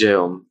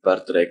DJom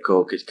pár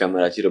trackov, keď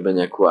kamaráti robia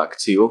nejakú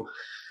akciu,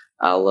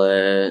 ale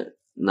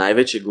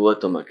najväčšie gule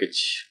to má, keď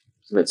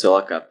sme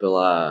celá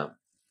kapela a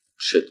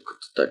všetko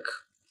to tak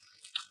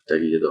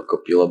ide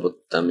dokopy, lebo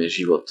tam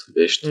je život,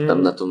 vieš,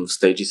 tam na tom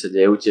stage sa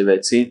dejú tie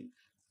veci,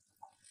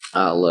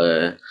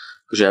 ale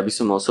akože ja by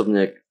som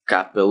osobne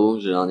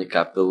reálne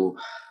kapelu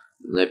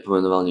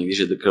nepomenoval nikdy,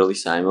 že The Curly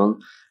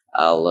Simon,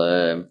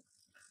 ale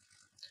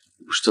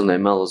už to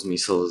nemalo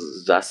zmysel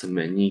zase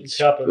meniť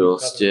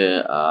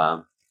proste. A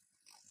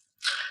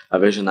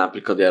vieš, že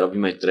napríklad ja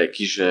robím aj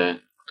tracky,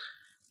 že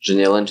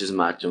nielen, že s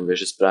Maťom,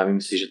 vieš, že spravím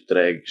si, že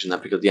track, že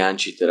napríklad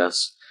Janči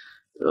teraz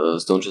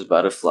z Don't Just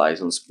Butterflies,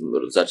 on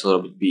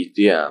začal robiť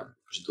beaty a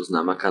že dosť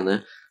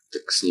namakané,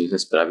 tak s ním sme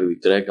spravili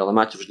track, ale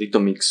Maťo vždy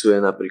to mixuje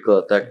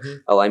napríklad tak,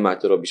 ale aj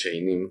Maťo robíš aj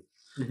iným.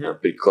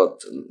 Napríklad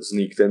z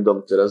Nick ten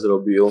dom teraz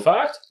robil.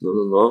 Fakt?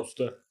 No.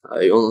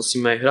 Aj on si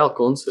ma aj hral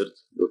koncert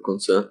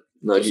dokonca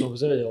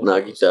na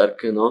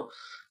gitárke, no.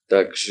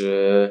 Takže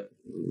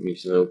my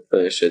sme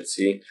úplne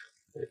všetci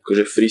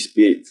akože free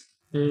spirit.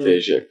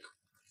 Vieš, jak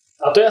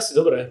A to je asi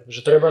dobré,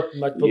 že treba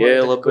mať podľa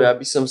mňa lebo ja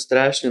by som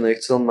strašne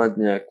nechcel mať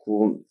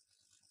nejakú,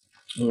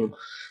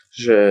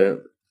 že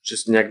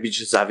nejak byť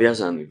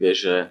zaviazaný,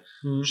 vieš,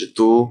 že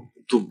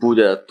tu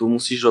bude a tu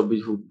musíš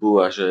robiť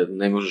hudbu a že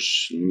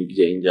nemôžeš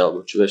nikde inde,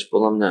 alebo čo vieš,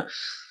 podľa mňa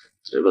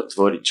treba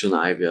tvoriť čo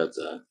najviac.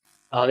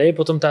 Ale nie je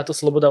potom táto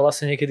sloboda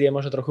vlastne niekedy je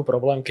možno trochu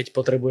problém, keď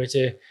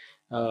potrebujete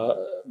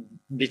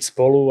byť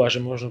spolu a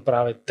že možno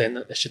práve ten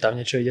ešte tam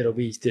niečo ide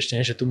robiť, ešte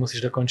nie, že tu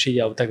musíš dokončiť,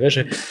 alebo tak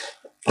vieš, že...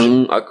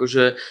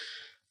 Akože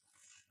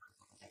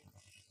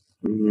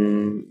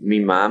my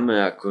máme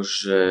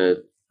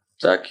akože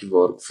taký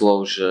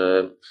workflow,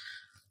 že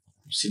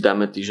si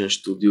dáme týždeň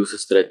štúdiu, sa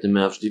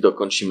stretneme a vždy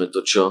dokončíme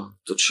to,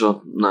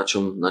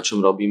 na čom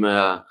robíme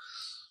a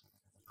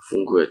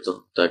funguje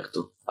to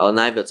takto. Ale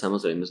najviac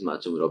samozrejme s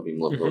Maťom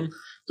robím, lebo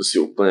to si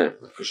úplne,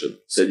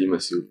 akože sedíme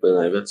si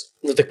úplne najviac.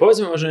 No tak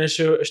povedzme možno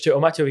ešte o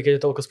Maťovi, keď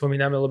to toľko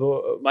spomíname,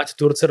 lebo Maťo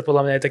Turcer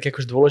podľa mňa je taký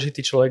akože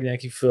dôležitý človek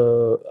nejaký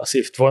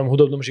asi v tvojom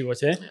hudobnom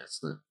živote.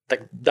 Jasné.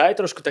 Tak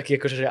daj trošku taký,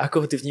 akože,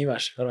 ako ho ty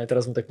vnímaš?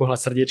 Teraz mu tak pohľad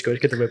srdiečko,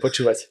 keď to bude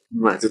počúvať.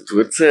 Maťo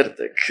Turcer,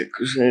 tak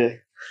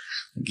akože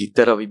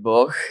gitarový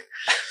boh.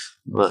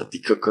 Má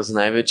ty kokos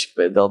najväčší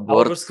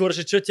pedalboard. Alebo skôr,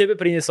 že čo tebe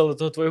priniesol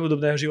do toho tvojho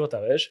hudobného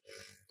života, vieš?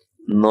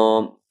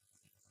 No,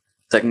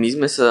 tak my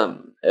sme sa,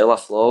 Ella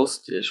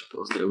Flows, tiež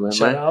pozdravujeme.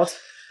 Shoutout.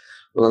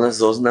 Ona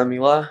nás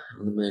zoznamila,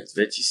 v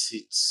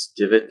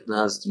 2019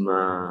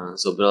 ma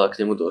zobrala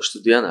k nemu do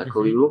štúdia na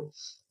Kolivu.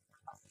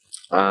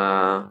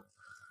 A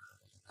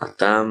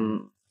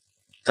tam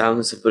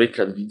sme sa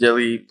prvýkrát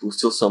videli,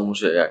 pustil som mu,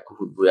 že akú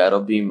hudbu ja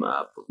robím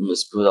a potom sme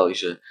si povedali,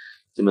 že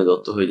ideme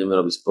do toho, ideme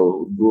robiť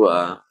spolu hudbu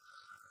a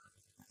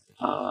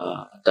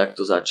tak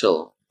to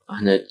začalo.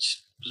 A hneď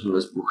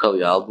sme zbúchali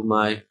album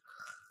aj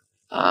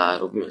a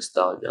robíme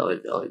stále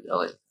ďalej.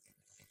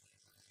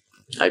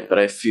 Aj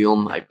pre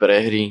film, aj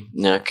pre hry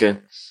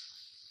nejaké.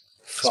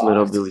 Sme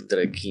robili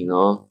tracky,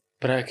 no.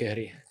 Pre aké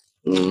hry?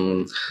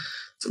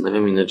 To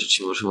neviem ináč,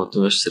 či môžem o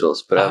tom ešte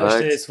rozprávať.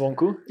 A ešte je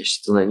zvonku?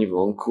 Ešte to není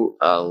vonku,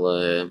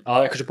 ale...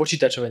 Ale akože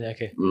počítačové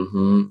nejaké?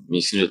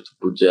 Myslím, že to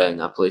bude aj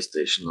na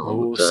PlayStation,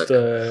 alebo tak.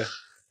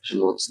 Že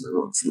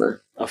mocné.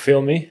 A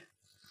filmy?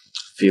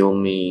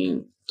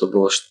 Filmy, to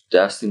bolo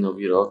Šťastný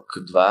nový rok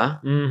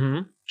 2,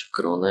 čo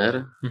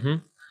Kroner.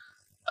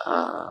 A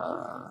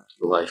to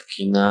bolo aj v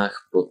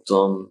kinách,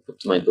 potom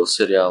aj do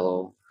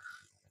seriálov.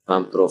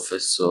 Pán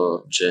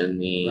profesor,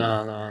 Jenny.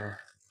 Áno.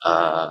 A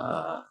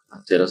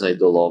teraz aj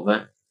do Love.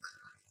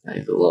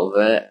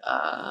 A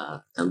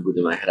tam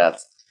budem aj hrať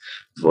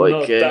v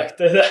dvojke. No tak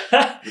teda.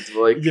 V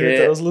dvojke. Ideme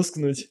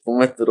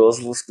to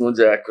rozlusknúť.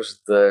 A akože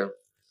to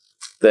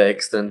je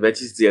extrém.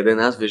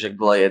 2011, vieš, ak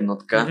bola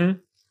jednotka.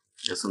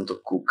 Ja som to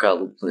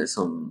kúkal, úplne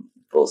som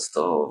bol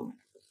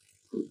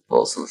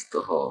som z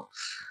toho,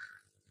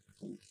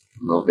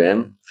 no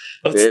viem.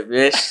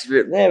 Vieš,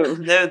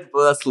 neviem to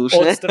povedať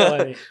slušne.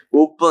 Odstrelený.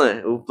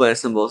 Úplne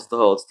som bol z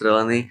toho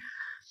odstrelený.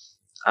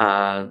 A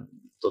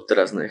to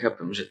teraz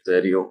nechápem, že to je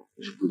real,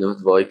 že budem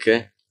v dvojke.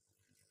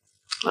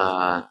 A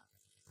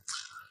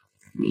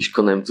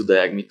Miško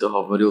Nemtuda, jak mi to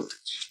hovoril,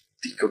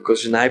 ty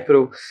kokos, že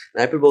najprv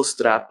bol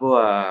Strapo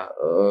a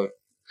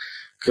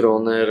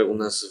Kroner u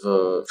nás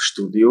v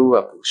štúdiu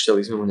a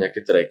púšťali sme mu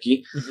nejaké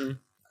tracky.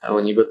 A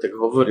oni iba tak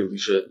hovorili,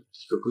 že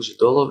ty kokos, že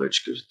do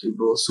Lovečka, že to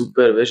bolo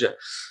super, vieš.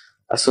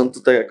 A som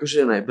to tak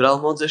akože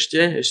nebral moc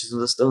ešte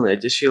som sa z toho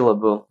netešil,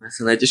 lebo ja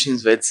sa neteším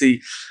z vecí,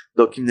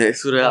 dokým nie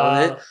sú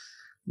reálne.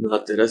 No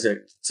a teraz,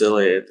 jak to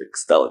celé je, tak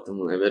stále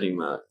tomu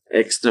neverím a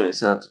extrémne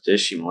sa na to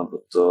teším,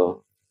 lebo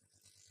to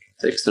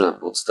je extrémna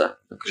podsta.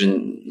 Akože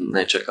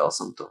nečakal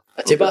som to.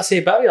 A teba asi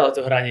aj bavilo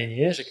to hranie,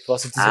 nie? Že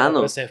vlastne ty si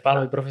presne v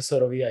Pánovi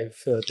profesorovi aj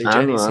v tej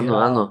Jenny si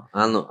hral.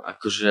 Áno.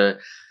 Akože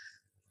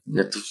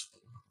mňa to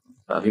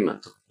baví ma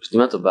to. Vždy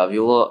ma to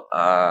bavilo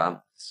a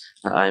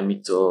aj mi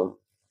to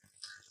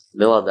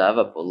veľa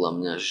dáva podľa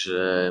mňa,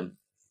 že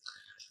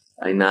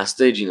aj na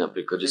stage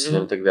napríklad, že si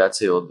viem tak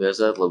viacej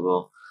odviazať,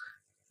 lebo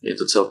je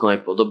to celkom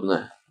aj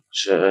podobné,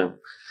 že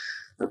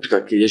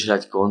napríklad keď ideš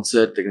hrať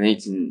koncert, tak nie je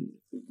ti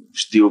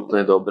vždy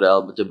úplne dobré,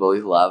 alebo ťa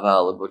boli hlava,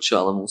 alebo čo,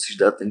 ale musíš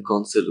dať ten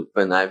koncert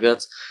úplne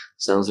najviac.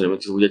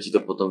 Samozrejme, tí ľudia ti to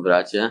potom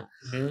vrátia.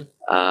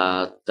 A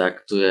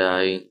tak to je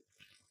aj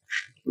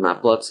na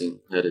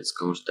placi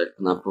hereckom, že tak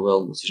na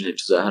povel musíš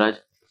niečo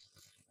zahrať.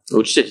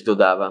 Určite ti to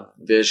dáva.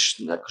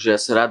 Vieš, akože ja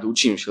sa rád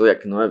učím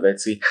všelijaké nové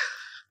veci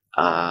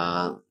a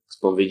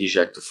aspoň vidíš,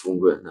 jak to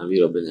funguje na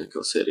výrobe nejakého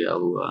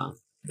seriálu a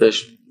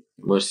vieš,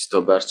 môžeš si z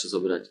toho čo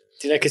zobrať.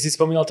 Ty keď si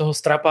spomínal toho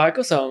Strapa,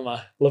 ako sa on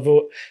má?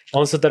 Lebo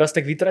on sa teraz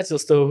tak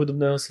vytratil z toho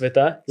hudobného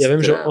sveta. Ja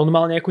viem, že on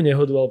mal nejakú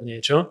nehodu alebo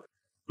niečo.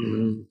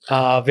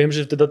 A viem,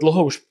 že teda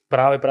dlho už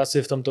práve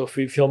pracuje v tomto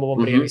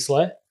filmovom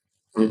priemysle.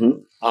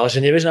 Ale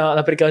že nevieš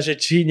napríklad, že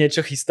či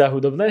niečo chystá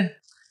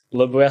hudobné?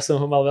 Lebo ja som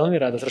ho mal veľmi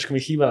rád a trošku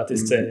mi chýba na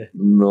tej scéne.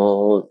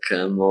 No,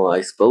 kamo,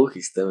 aj spolu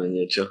chystáme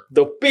niečo.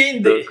 Do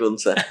pindy!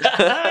 Dokonca.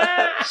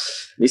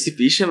 My si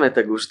píšeme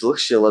tak už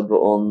dlhšie, lebo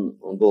on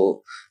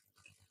bol...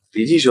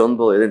 Vidíš, že on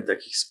bol jeden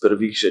takých z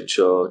prvých, že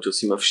čo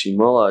si ma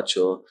všimol a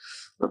čo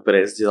ma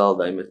prezdielal,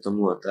 dajme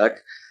tomu a tak.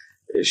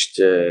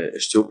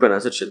 ešte úplne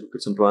na začiatku,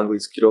 keď som po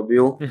anglicky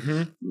robil.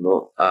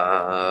 No a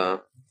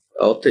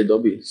od tej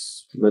doby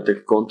sme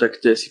tak v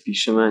kontakte, si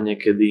píšeme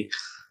niekedy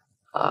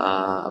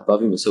a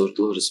bavíme sa už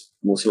dlho, že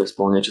musíme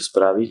spolu niečo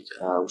spraviť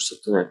a už sa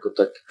to nejako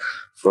tak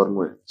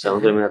formuje.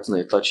 Samozrejme na to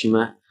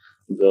netlačíme.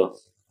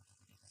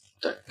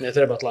 Tak.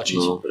 Netreba tlačiť.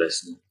 No,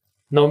 presne.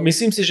 No,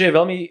 myslím si, že je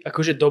veľmi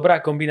akože dobrá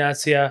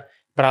kombinácia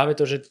práve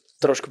to, že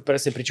trošku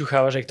presne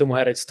pričuchávaš aj k tomu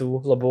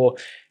herectvu, lebo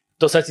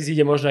to sa ti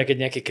zíde možno aj keď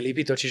nejaké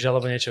klipy točíš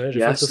alebo niečo, vieš?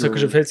 To sú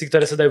akože veci,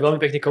 ktoré sa dajú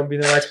veľmi pekne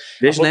kombinovať.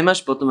 Vieš,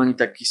 nemáš potom ani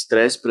taký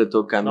stres pre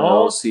tou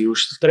kamerou, si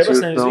už... Treba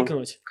sa na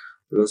zvyknúť.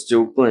 Proste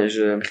úplne,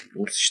 že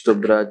musíš to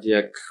brať,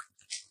 jak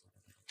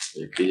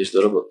ideš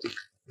do roboty.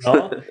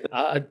 No,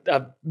 a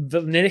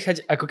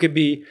nenechať ako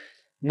keby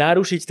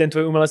narušiť ten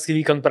tvoj umelecký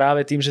výkon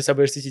práve tým, že sa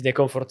budeš cítiť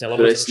nekomfortne,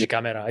 lebo je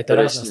kamera. Aj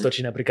teraz nás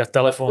točí napríklad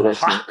telefón.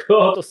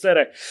 To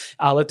sere.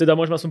 Ale teda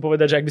môžem som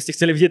povedať, že ak by ste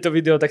chceli vidieť to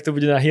video, tak to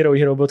bude na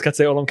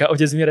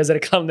herohero.co/Otec Mirez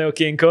reklamné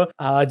okienko.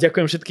 A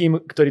ďakujem všetkým,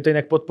 ktorí to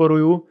inak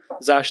podporujú.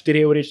 Za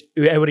 4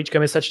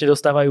 euríčka mesačne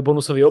dostávajú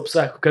bonusový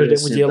obsah,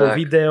 každému dielu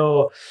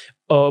video,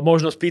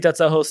 možnosť pýtať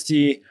sa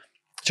hostí.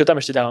 Čo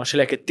tam ešte dávam?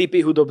 Všelijaké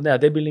tipy hudobné a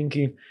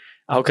debilinky.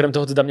 A okrem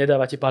toho teda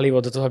nedávate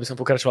palivo do toho, aby som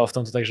pokračoval v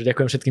tomto, takže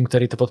ďakujem všetkým,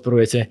 ktorí to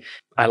podporujete.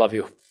 I love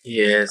you.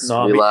 Yes,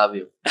 we love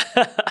you.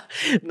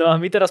 No a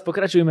my teraz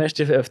pokračujeme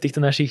ešte v týchto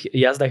našich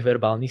jazdách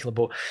verbálnych,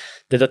 lebo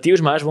teda ty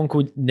už máš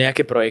vonku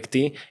nejaké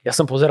projekty. Ja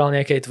som pozeral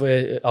nejaké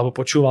tvoje, alebo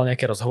počúval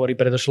nejaké rozhovory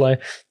predošlé.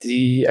 Ty,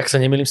 ak sa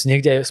nemýlim, si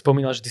niekde aj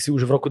spomínal, že ty si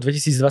už v roku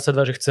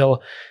 2022, že chcel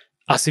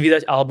asi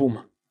vydať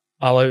album.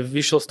 Ale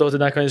vyšlo z toho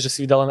teda nakoniec, že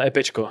si vydal len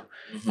EPčko.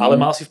 Ale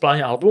mal si v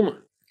pláne album?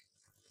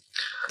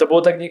 To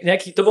bol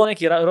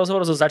nejaký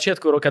rozhovor zo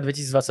začiatku roka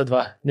 2022.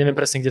 Neviem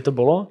presne, kde to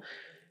bolo,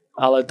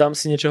 ale tam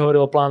si niečo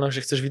hovoril o plánoch,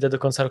 že chceš vydať do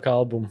konca roka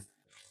album.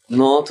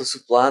 No, to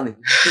sú plány.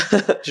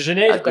 Čiže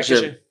nie je to také,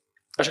 že...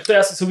 A však to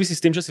asi súvisí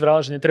s tým, čo si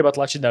vravel, že netreba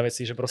tlačiť na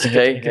veci, že proste keď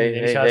to niekedy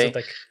nevychádza,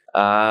 tak...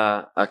 A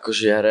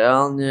akože ja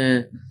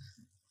reálne...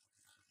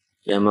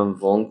 Ja mám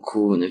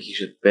vonku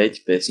nejakých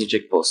 5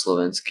 pesniček po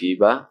slovensky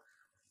iba.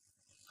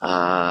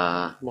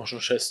 A... Možno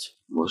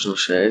 6. Možno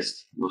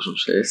 6.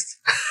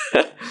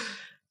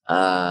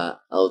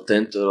 Ale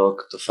tento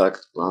rok to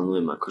fakt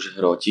plánujem akože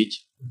hrotiť.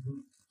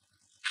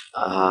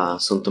 A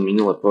som to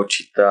minule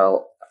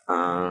počítal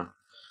a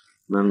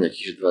mám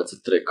nejakých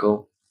 20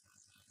 trackov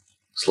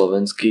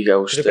slovenských a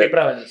už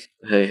pripravených.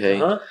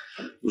 Hej.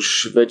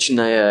 Už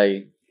väčšina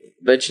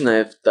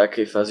je v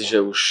takej fázi,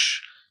 že už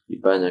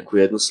iba nejakú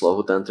jednu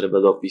slohu tam treba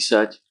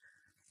dopísať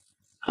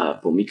a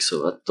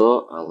pomixovať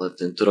to, ale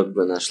tento rok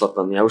bude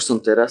našlapaný. Ja už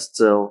som teraz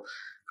chcel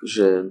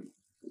akože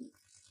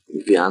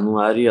v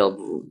januári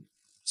alebo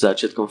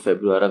začiatkom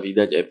februára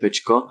vydať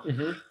EPčko,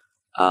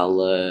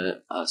 ale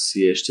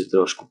asi ešte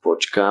trošku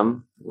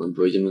počkám,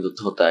 lebo ideme do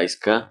toho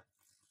Thajska.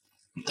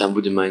 Tam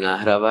budeme aj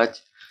nahrávať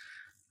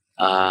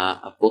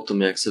a potom,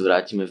 jak sa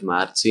vrátime v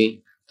marci,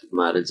 tak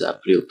marec,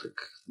 apríl, tak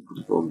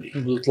budú bomby.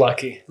 Budú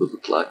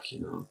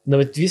tlaky, no. No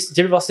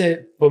tebe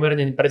vlastne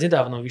pomerne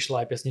prednedávno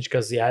vyšla aj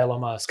pesnička s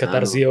Jaelom a s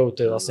Katarziou,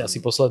 to je vlastne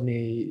asi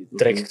posledný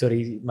track,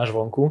 ktorý máš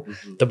vonku.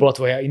 To bola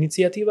tvoja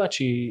iniciatíva,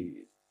 či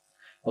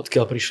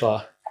odkiaľ prišla?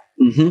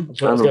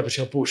 Odkiaľ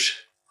prišiel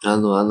push?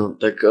 Áno,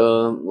 tak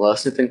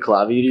vlastne ten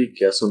klavírik,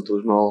 ja som to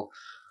už mal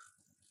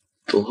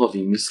dlho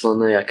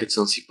vymyslené, ja keď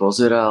som si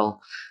pozeral,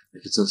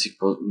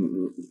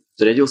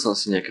 triedil som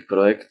si nejaké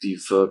projekty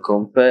v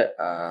kompe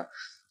a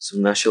som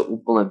našiel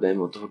úplne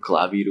demo toho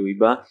klavíru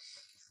iba,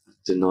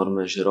 to je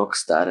normálne, že rok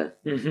staré,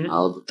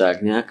 alebo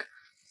tak nejak.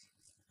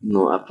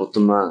 No a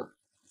potom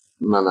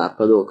ma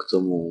napadol k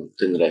tomu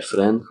ten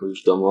refrén,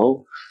 chodíš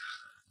domov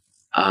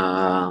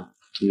a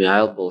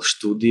Jael bol v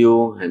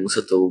štúdiu, mu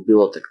sa to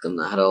ľúbilo, tak tam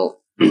nahral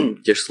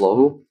tiež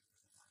slohu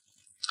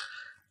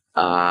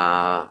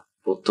a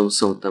potom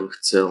som tam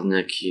chcel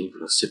nejaký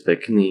proste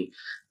pekný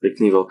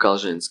vokál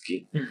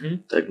ženský,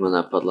 tak ma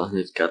napadla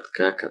hneď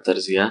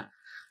Katarzia,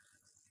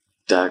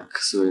 tak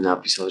som jej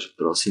napísal, že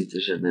prosím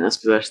te, že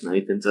nenaspievaš s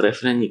nami tento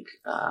refrénik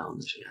a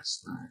on že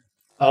jasné.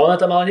 A ona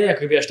tam ale nie je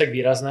akoby až tak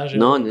výrazná, že,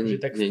 že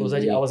tak v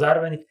pozadí, ale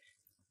zároveň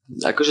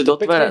akože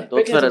dotvára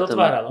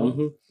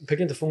no.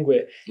 Pekne to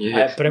funguje.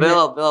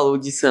 Veľa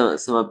ľudí sa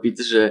ma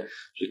pýta, že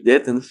kde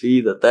je ten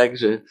feed a tak,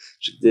 že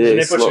kde je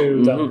nepočujú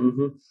tam.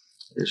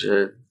 Že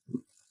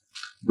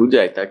bude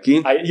aj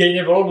taký. A jej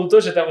nebolo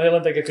ľúto, že tam je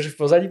len tak akože v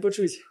pozadí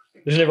počuť?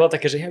 Že nebolo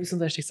také, že ja by som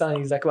tam ešte chcel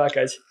nech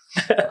zakvákať.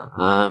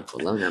 Aha,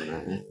 podľa mňa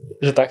ne.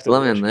 Že takto.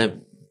 Podľa mňa ne.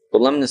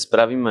 Podľa mňa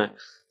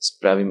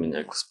spravíme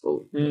nejakú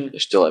spolu.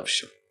 Ešte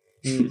lepšiu.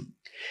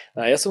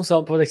 A ja som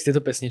sa vám povedať k tejto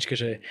pesničke,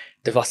 že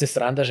to je vlastne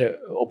sranda, že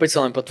opäť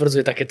sa len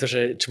potvrdzuje takéto,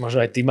 že čo možno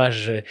aj ty máš,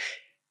 že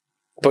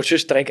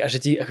počuješ track a že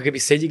ti ako keby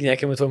sedí k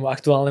nejakému tvojmu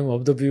aktuálnemu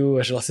obdobiu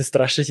a že vlastne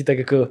strašne ti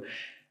tak ako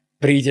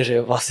príde,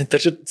 že vlastne to,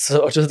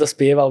 o čo sa to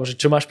spieva, alebo že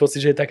čo máš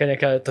pocit, že je taká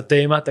nejaká tá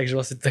téma, takže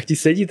vlastne tak ti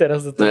sedí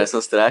teraz do toho. No ja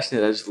som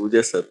strašne rád, že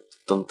ľudia sa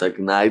v tom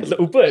tak nájdu.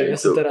 No, úplne,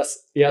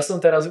 ja som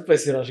teraz úplne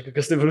si rád, že ako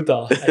ste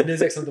brutál. Aj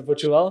dnes, jak som to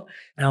počúval,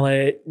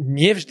 ale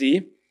nie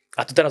vždy.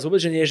 A to teraz vôbec,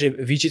 že nie je,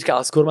 že výčitka,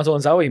 ale skôr ma to len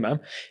zaujíma.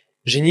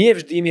 že nie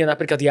vždy mi je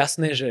napríklad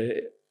jasné,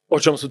 že o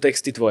čom sú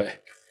texty tvoje.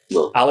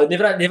 No. Ale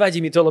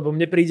nevadí mi to, lebo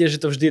mne príde, že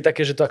to vždy je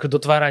také, že to ako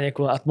dotvára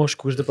nejakú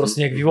atmosféru, že to proste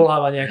nejak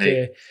vyvoláva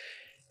nejaké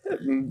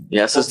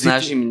Ja sa pocity.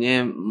 snažím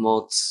nie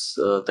moc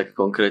tak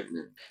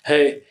konkrétne.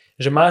 Hej,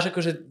 že máš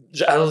akože...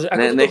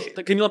 Ne,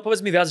 Keď mi len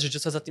povedz mi viac, že čo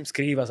sa za tým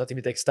skrýva, za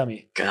tými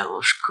textami.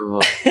 Kamoško,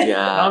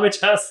 Máme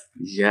čas.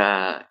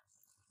 Ja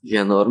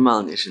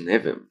normálne, že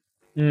neviem.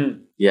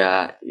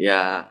 Ja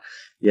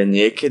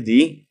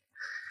niekedy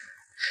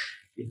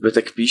iba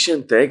tak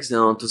píšem text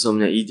a on to zo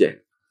mňa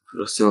ide.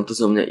 Proste on to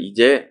zo mňa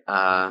ide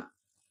a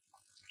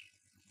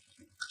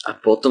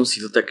potom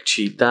si to tak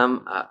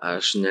čítam a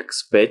až nejak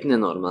spätne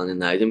normálne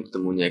nájdem k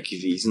tomu nejaký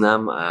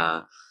význam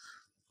a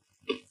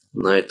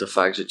no je to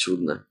fakt, že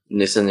čudné.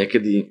 Mne sa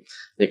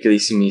niekedy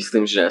si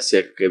myslím, že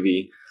asi ako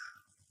keby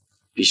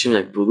píšem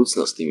nejak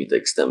budúcnosť tými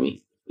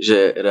textami.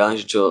 Že reálne,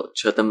 že čo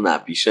ja tam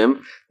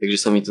napíšem, takže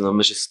sa mi to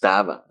normálne, že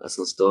stáva. A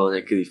som z toho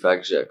niekedy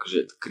fakt, že akože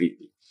je to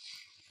creepy.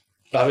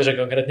 A vieš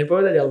konkrétne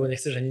povedať, alebo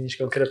nechceš ani nič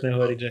konkrétne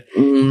hovoriť, že...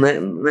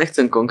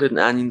 Nechcem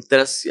konkrétne, ani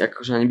teraz,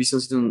 akože ani by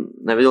som si to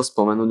nevedel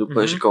spomenúť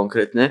úplne, že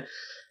konkrétne,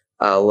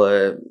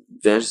 ale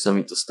viem, že sa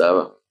mi to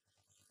stáva.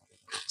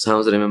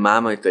 Samozrejme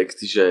mám aj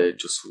texty, že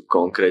čo sú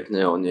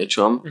konkrétne o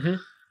niečom,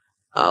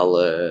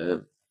 ale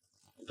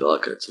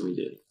veľakrát sa mi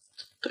deje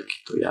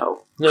takýto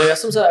jav. No ja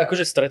som sa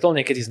akože stretol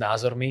niekedy s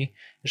názormi,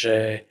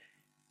 že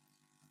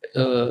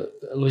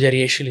ľudia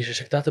riešili, že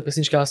však táto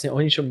pesnička vlastne o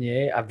ničom nie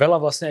je a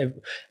veľa vlastne aj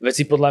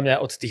vecí podľa mňa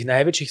od tých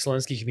najväčších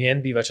slovenských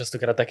mien býva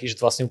častokrát taký, že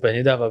to vlastne úplne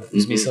nedáva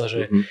zmysel,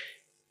 že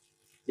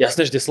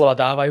jasné, že tie slova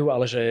dávajú,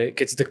 ale že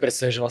keď si tak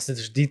predstavíš, že vlastne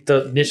vždy to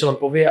niečo len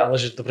povie, ale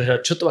že to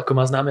prehľad, čo to ako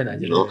má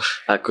znamenať? No,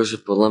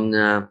 akože podľa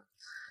mňa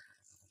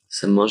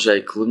sa môže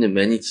aj kľudne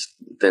meniť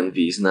ten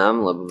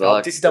význam, lebo veľa...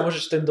 Ale ty si tam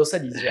môžeš ten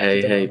dosadiť.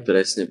 Hej,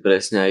 presne.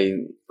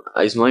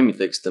 Aj s mojimi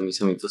textami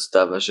sa mi to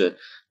stáva, že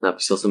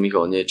napísal som ich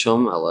o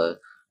niečom, ale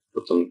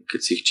potom keď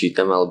si ich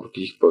čítam alebo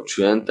keď ich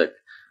počujem, tak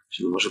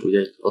že môže byť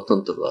aj o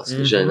tomto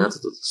vlastne, že aj na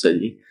toto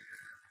sedí.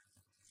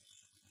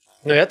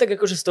 No ja tak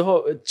akože z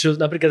toho, čo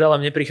napríklad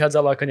ale mne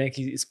prichádzalo ako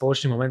nejaký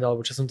spoločný moment,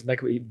 alebo čo som to tak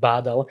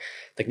bádal,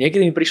 tak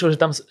niekedy mi prišlo, že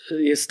tam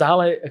je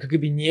stále ako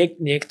keby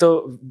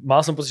niekto,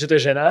 mal som pocit, že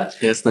to je žena,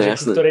 jasné.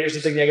 ktoré je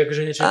vždy tak nejak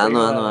akože niečo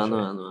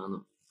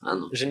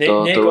áno. Že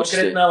nie je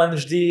konkrétna, len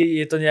vždy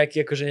je to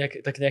nejaký, akože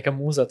nejaká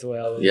múza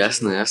tvoja. Ale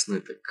jasné,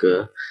 tak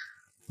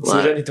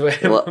ženy tvoje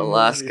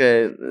láska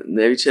je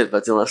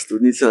nevyčerpateľná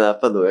studnica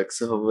nápadov, jak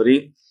sa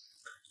hovorí.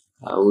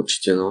 A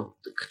určite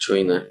tak čo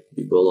iné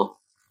by bolo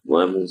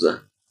moja múza.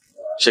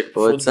 Však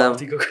povedz sám.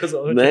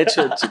 Ne,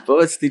 čo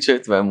povedz ty, čo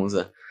je tvoja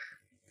múza?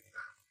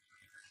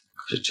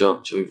 Čo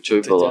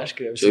by bolo?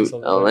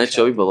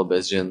 Čo by bolo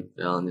bez žien,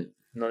 reálne?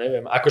 No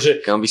neviem,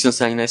 akože... Kam by som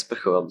sa ani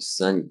nesprchoval, by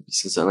som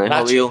sa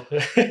neholil.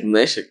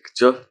 Ne, však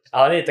čo?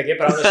 Ale nie, tak je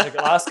pravda, že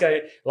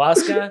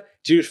láska,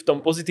 či už v tom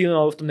pozitívnom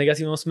alebo v tom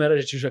negatívnom smere,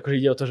 že či už akože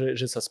ide o to,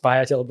 že sa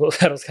spájate alebo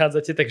sa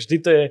rozchádzate, tak vždy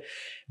to je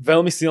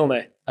veľmi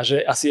silné. A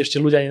že asi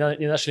ešte ľudia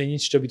nenašli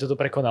nič, čo by toto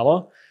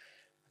prekonalo.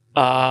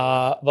 A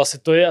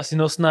vlastne to je asi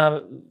nosná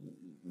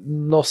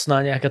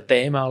nejaká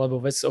téma alebo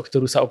vec, o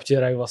ktorú sa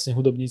obtierajú vlastne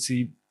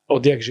hudobníci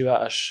odjak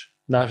živa až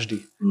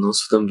navždy. No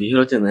sú tam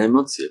vyhrotené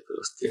emócie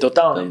proste.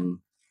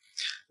 Totálne.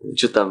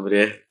 Čo tam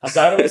vrie. A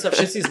zároveň sa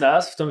všetci z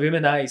nás v tom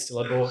vieme nájsť,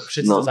 lebo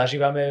všetci to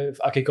zažívame v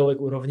akejkoľvek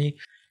úrovni.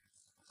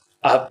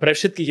 A pre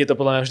všetkých je to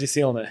podľa mňa vždy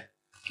silné.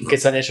 Keď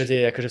sa niečo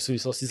deje akože v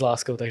súvislosti s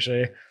láskou,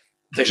 takže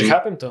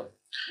chápem to.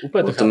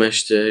 Úplne to chápem.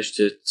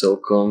 Ešte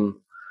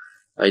celkom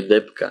aj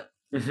depka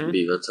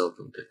býva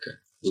celkom taká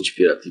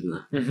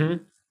inšpiratívna.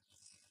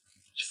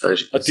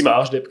 A ty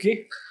máš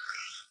depky?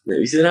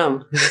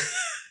 Nevyzerám.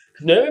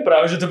 Neviem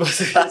práve, že to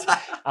povedať,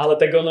 ale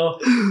tak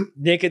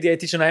niekedy aj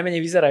tí, čo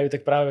najmenej vyzerajú,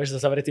 tak práve za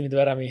zavretými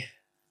dverami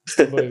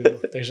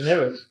bojujú, takže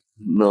neviem.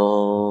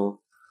 No,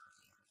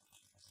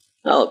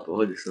 ale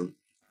pohode som.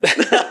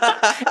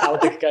 Ale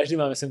tak každý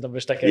máme sem tam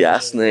také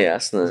jasné.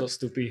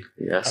 zostupy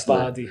a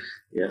pády.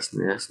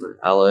 Jasné.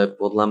 Ale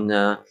podľa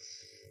mňa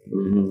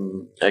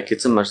aj keď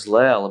sa máš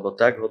zlé, alebo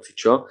tak, hoci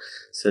čo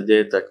sa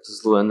deje, tak tú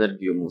zlú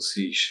energiu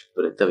musíš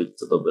pretaviť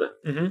to dobre.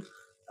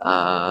 A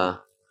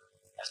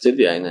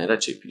vtedy aj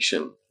najradšej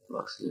píšem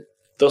vlastne.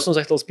 To som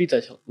sa chcel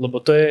spýtať,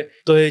 lebo to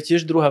je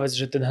tiež druhá vec,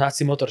 že ten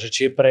hnací motor, že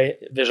či je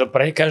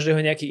pre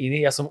každého nejaký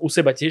iný. Ja som u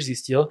seba tiež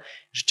zistil,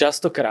 že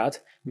častokrát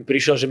mi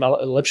prišiel, že mal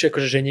lepšie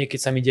akože ženie,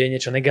 keď sa mi deje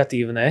niečo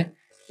negatívne,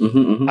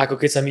 ako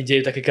keď sa mi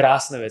dejú také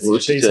krásne veci.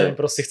 Určite. Že sa mi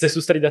proste chce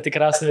sústrediť na tie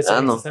krásne veci, a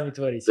chce sa mi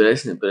tvoriť.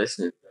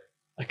 Presne.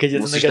 A keď je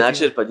musíš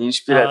načerpať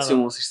inšpiráciu,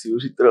 musíš si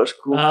užiť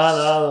trošku.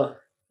 Áno.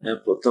 A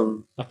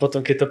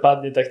potom, keď to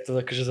padne, tak to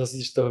akože zase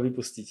ideš toho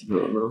vypustiť.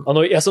 No.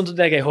 Ja som to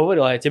tak aj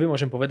hovoril, aj tebe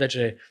môžem povedať,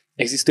 že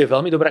existuje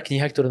veľmi dobrá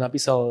kniha, ktorú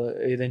napísal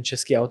jeden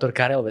český autor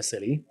Karel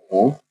Veselý.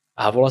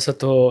 A volá sa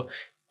to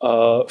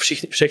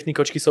Všechny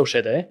kočky sú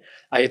šedé.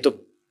 A je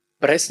to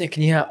presne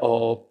kniha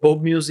o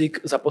pop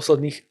music za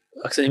posledných,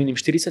 ak sa nemýlim,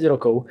 40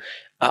 rokov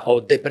a o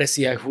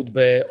depresiách v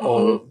hudbe,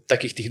 o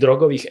takých tých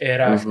drogových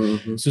érach.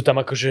 Sú tam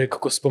akože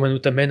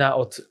spomenuté mená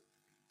od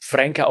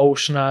Franka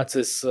Oceana,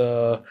 cez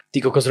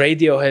tí kokos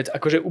Radiohead,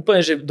 akože úplne,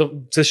 že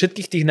cez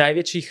všetkých tých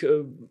najväčších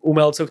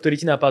umelcov, ktorí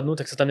ti napadnú,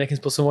 tak sa tam nejakým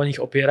spôsobom o nich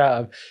opiera a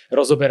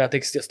rozoberá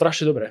texty a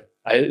strašne dobre.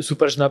 A je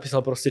super, že napísal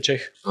proste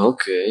Čech.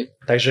 OK.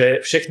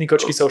 Takže všechny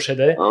kočky sú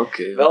šedé.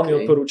 Veľmi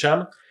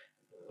odporúčam.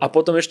 A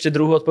potom ešte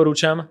druhú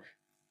odporúčam,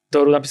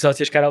 ktorú napísal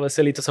tiež Karel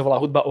Veselý, to sa volá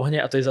Hudba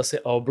ohňa a to je zase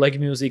o black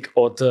music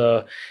od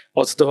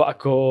toho,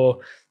 ako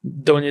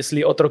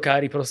donesli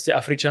otrokári proste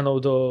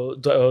Afričanov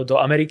do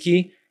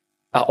Ameriky.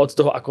 A od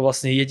toho, ako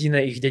vlastne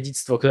jediné ich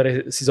dedičstvo,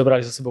 ktoré si zobrali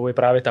so sebou, je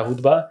práve tá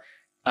hudba,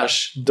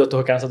 až do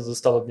toho, kam sa to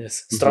dostalo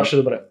dnes. Strašne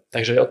dobre.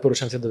 Takže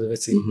odporúčam si to dve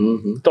veci.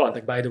 To len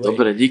tak by the way.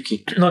 Dobre,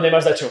 díky. No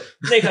nemáš za čo.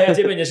 Nechaj, ja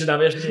tebe niečo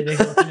dám, vieš,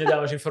 nechaj, ty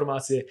nedávaš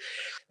informácie.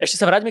 Ešte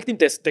sa vráťme k tým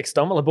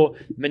textom, lebo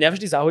mňa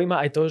vždy zaujíma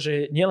aj to,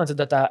 že nielen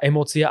teda tá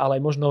emócia, ale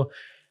aj možno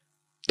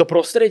to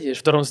prostredie,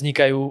 v ktorom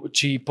vznikajú,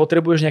 či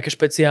potrebuješ nejaké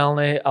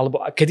špeciálne,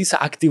 alebo kedy sa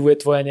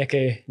aktivuje tvoje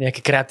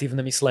nejaké kreatívne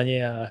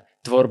myslenie a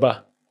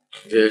tvorba.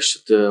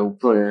 Vieš, to je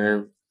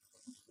úplne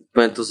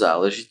to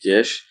záleží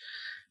tiež,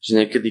 že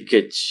niekedy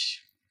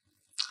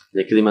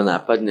ma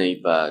nápadne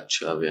iba,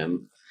 čo ja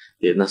viem,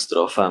 jedna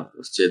strofa,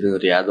 proste jeden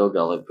riadok,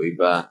 alebo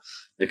iba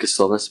nejaké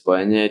slovné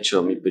spojenie,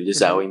 čo mi príde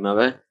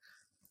zaujímavé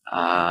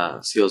a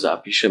si ho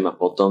zapíšem a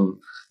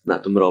potom na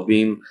tom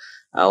robím,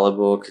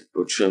 alebo keď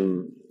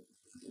počujem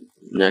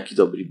nejaký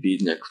dobrý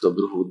beat, nejakú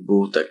dobrú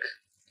hudbu, tak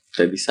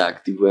vtedy sa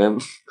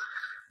aktivujem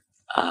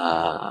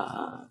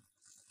a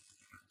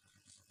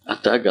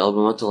tak,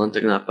 alebo ma to len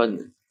tak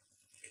nápadne.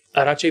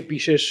 A radšej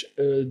píšeš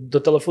do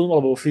telefónu,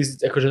 alebo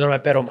akože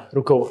normálne perom,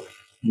 rukou?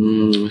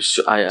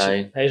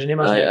 Aj. Hej, že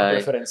nemáš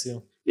nejakú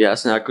preferenciu.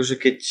 Jasne, akože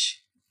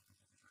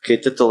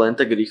keď to len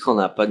tak rýchlo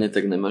nápadne,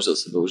 tak nemáš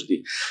za sebou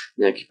vždy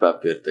nejaký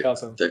papier, tak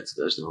to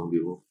dáš na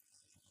mobilu.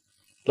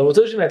 Lebo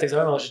to už mi aj tak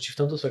zaujímalo, že či v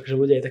tomto sú akože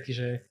ľudia aj takí,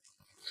 že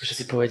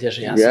si povedia,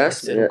 že ja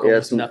si rukou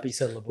musím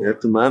napísať. Lebo... Ja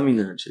tu mám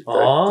ináč.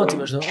 Ty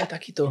máš nové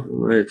takýto.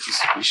 No, ja tu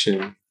si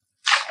píšem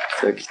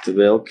takýto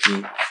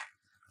veľký.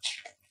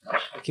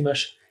 Aký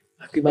máš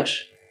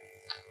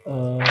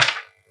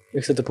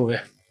jak sa to povie?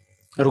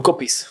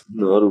 Rukopis.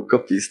 No,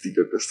 rukopis, ty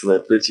kokos, to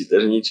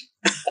neprečítaš nič.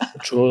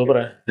 Čo,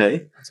 dobre.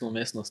 Hej? Na celú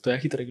miestnosť, to je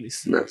aký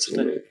tracklist?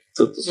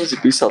 To som si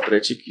písal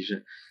prečiky,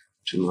 že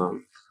čo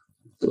mám.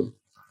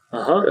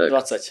 Aha, tak,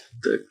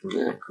 20. Tak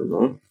nejako,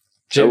 no.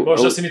 Čiže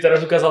možno si mi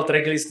teraz ukázal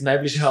tracklist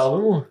najbližšieho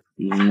albumu?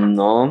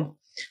 No,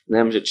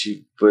 neviem, že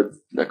či bude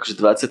akože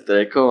 20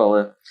 trackov,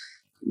 ale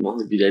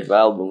mohli byť aj 2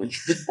 albumy.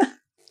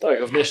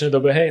 Tak v dnešnej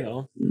dobe, hej,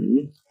 no.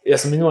 Ja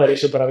som minulé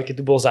riešil práve,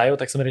 keď tu bol Zajo,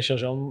 tak som riešil,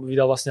 že on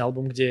vydal vlastne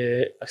album, kde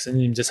je, ak sa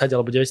neviem, 10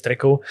 alebo 9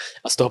 trackov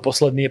a z toho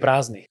posledný je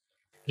prázdny.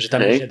 Že tam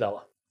nič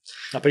nedal.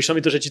 A prišlo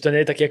mi to, že či to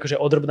nie je taký akože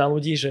odrb na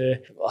ľudí,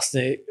 že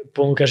vlastne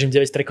ponúkaš im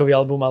 9 trackový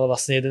album, ale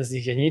vlastne jeden z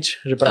nich je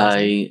nič. Že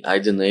aj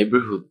The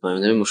Neighborhood,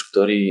 neviem už,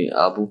 ktorý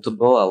album to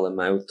bol, ale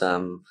majú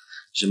tam,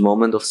 že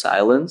Moment of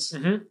Silence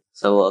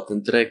sa volá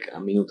ten track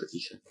a Minúta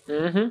ticha.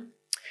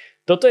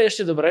 Toto je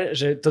ešte dobré,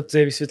 že toto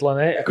je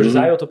vysvetlené. Akože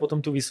Zajo to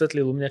potom tu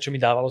vysvetlil u mňa, čo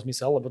mi dávalo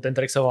zmysel, lebo ten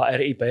track sa volá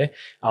RIP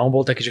a on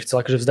bol taký, že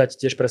chcel akože vzdať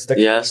tiež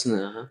presne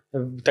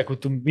takú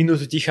tú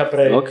minútu ticha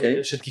pre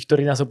všetkých,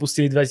 ktorí nás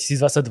opustili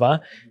 2022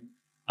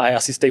 a ja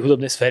si z tej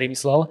hudobnej sféry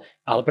myslel,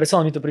 ale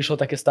predsa len mi to prišlo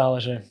také stále,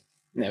 že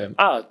neviem.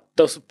 A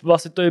to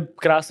je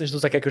krásne, že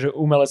to sú také akože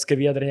umelecké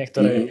vyjadrenia,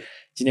 ktoré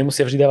ti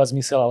nemusia vždy dávať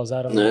zmysel, ale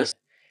zároveň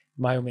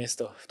majú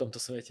miesto v tomto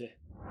svete.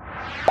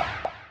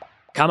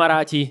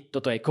 Kamaráti,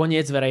 toto je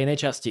koniec verejnej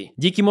časti.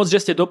 Díky moc, že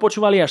ste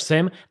dopočúvali až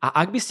sem a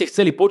ak by ste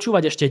chceli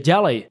počúvať ešte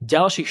ďalej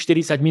ďalších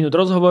 40 minút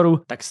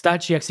rozhovoru, tak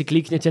stačí, ak si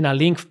kliknete na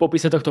link v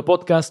popise tohto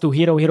podcastu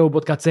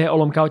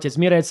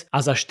herohero.co/otecmirec a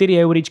za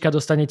 4 euríčka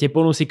dostanete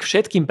bonusy k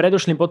všetkým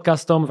predošlým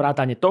podcastom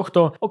vrátane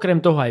tohto, okrem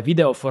toho aj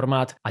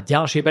videoformát a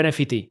ďalšie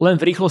benefity. Len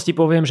v rýchlosti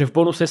poviem, že v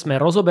bonuse sme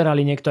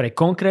rozoberali niektoré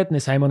konkrétne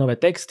Simonové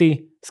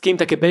texty, s kým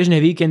také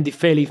bežné víkendy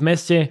faily v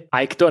meste,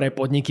 aj ktoré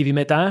podniky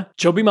vymetá,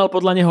 čo by mal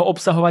podľa neho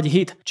obsahovať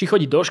hit, či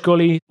chodí do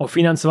školy, o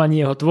financovaní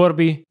jeho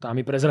tvorby, tam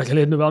mi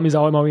prezradili jednu veľmi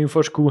zaujímavú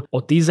infošku, o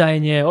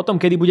dizajne, o tom,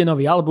 kedy bude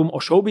nový album,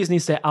 o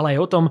showbiznise, ale aj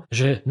o tom,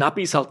 že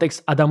napísal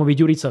text Adamovi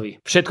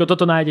Ďuricovi. Všetko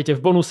toto nájdete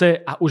v bonuse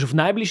a už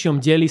v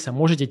najbližšom dieli sa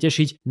môžete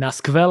tešiť na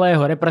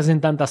skvelého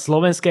reprezentanta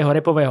slovenského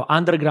rapového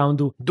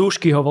undergroundu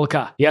Duškyho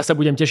Vlka. Ja sa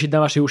budem tešiť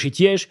na vaše uši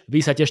tiež,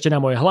 vy sa tešte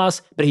na môj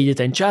hlas, príde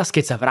ten čas,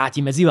 keď sa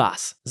vrátim medzi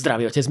vás.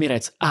 Zdravý otec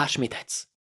Mirec a Šmitec.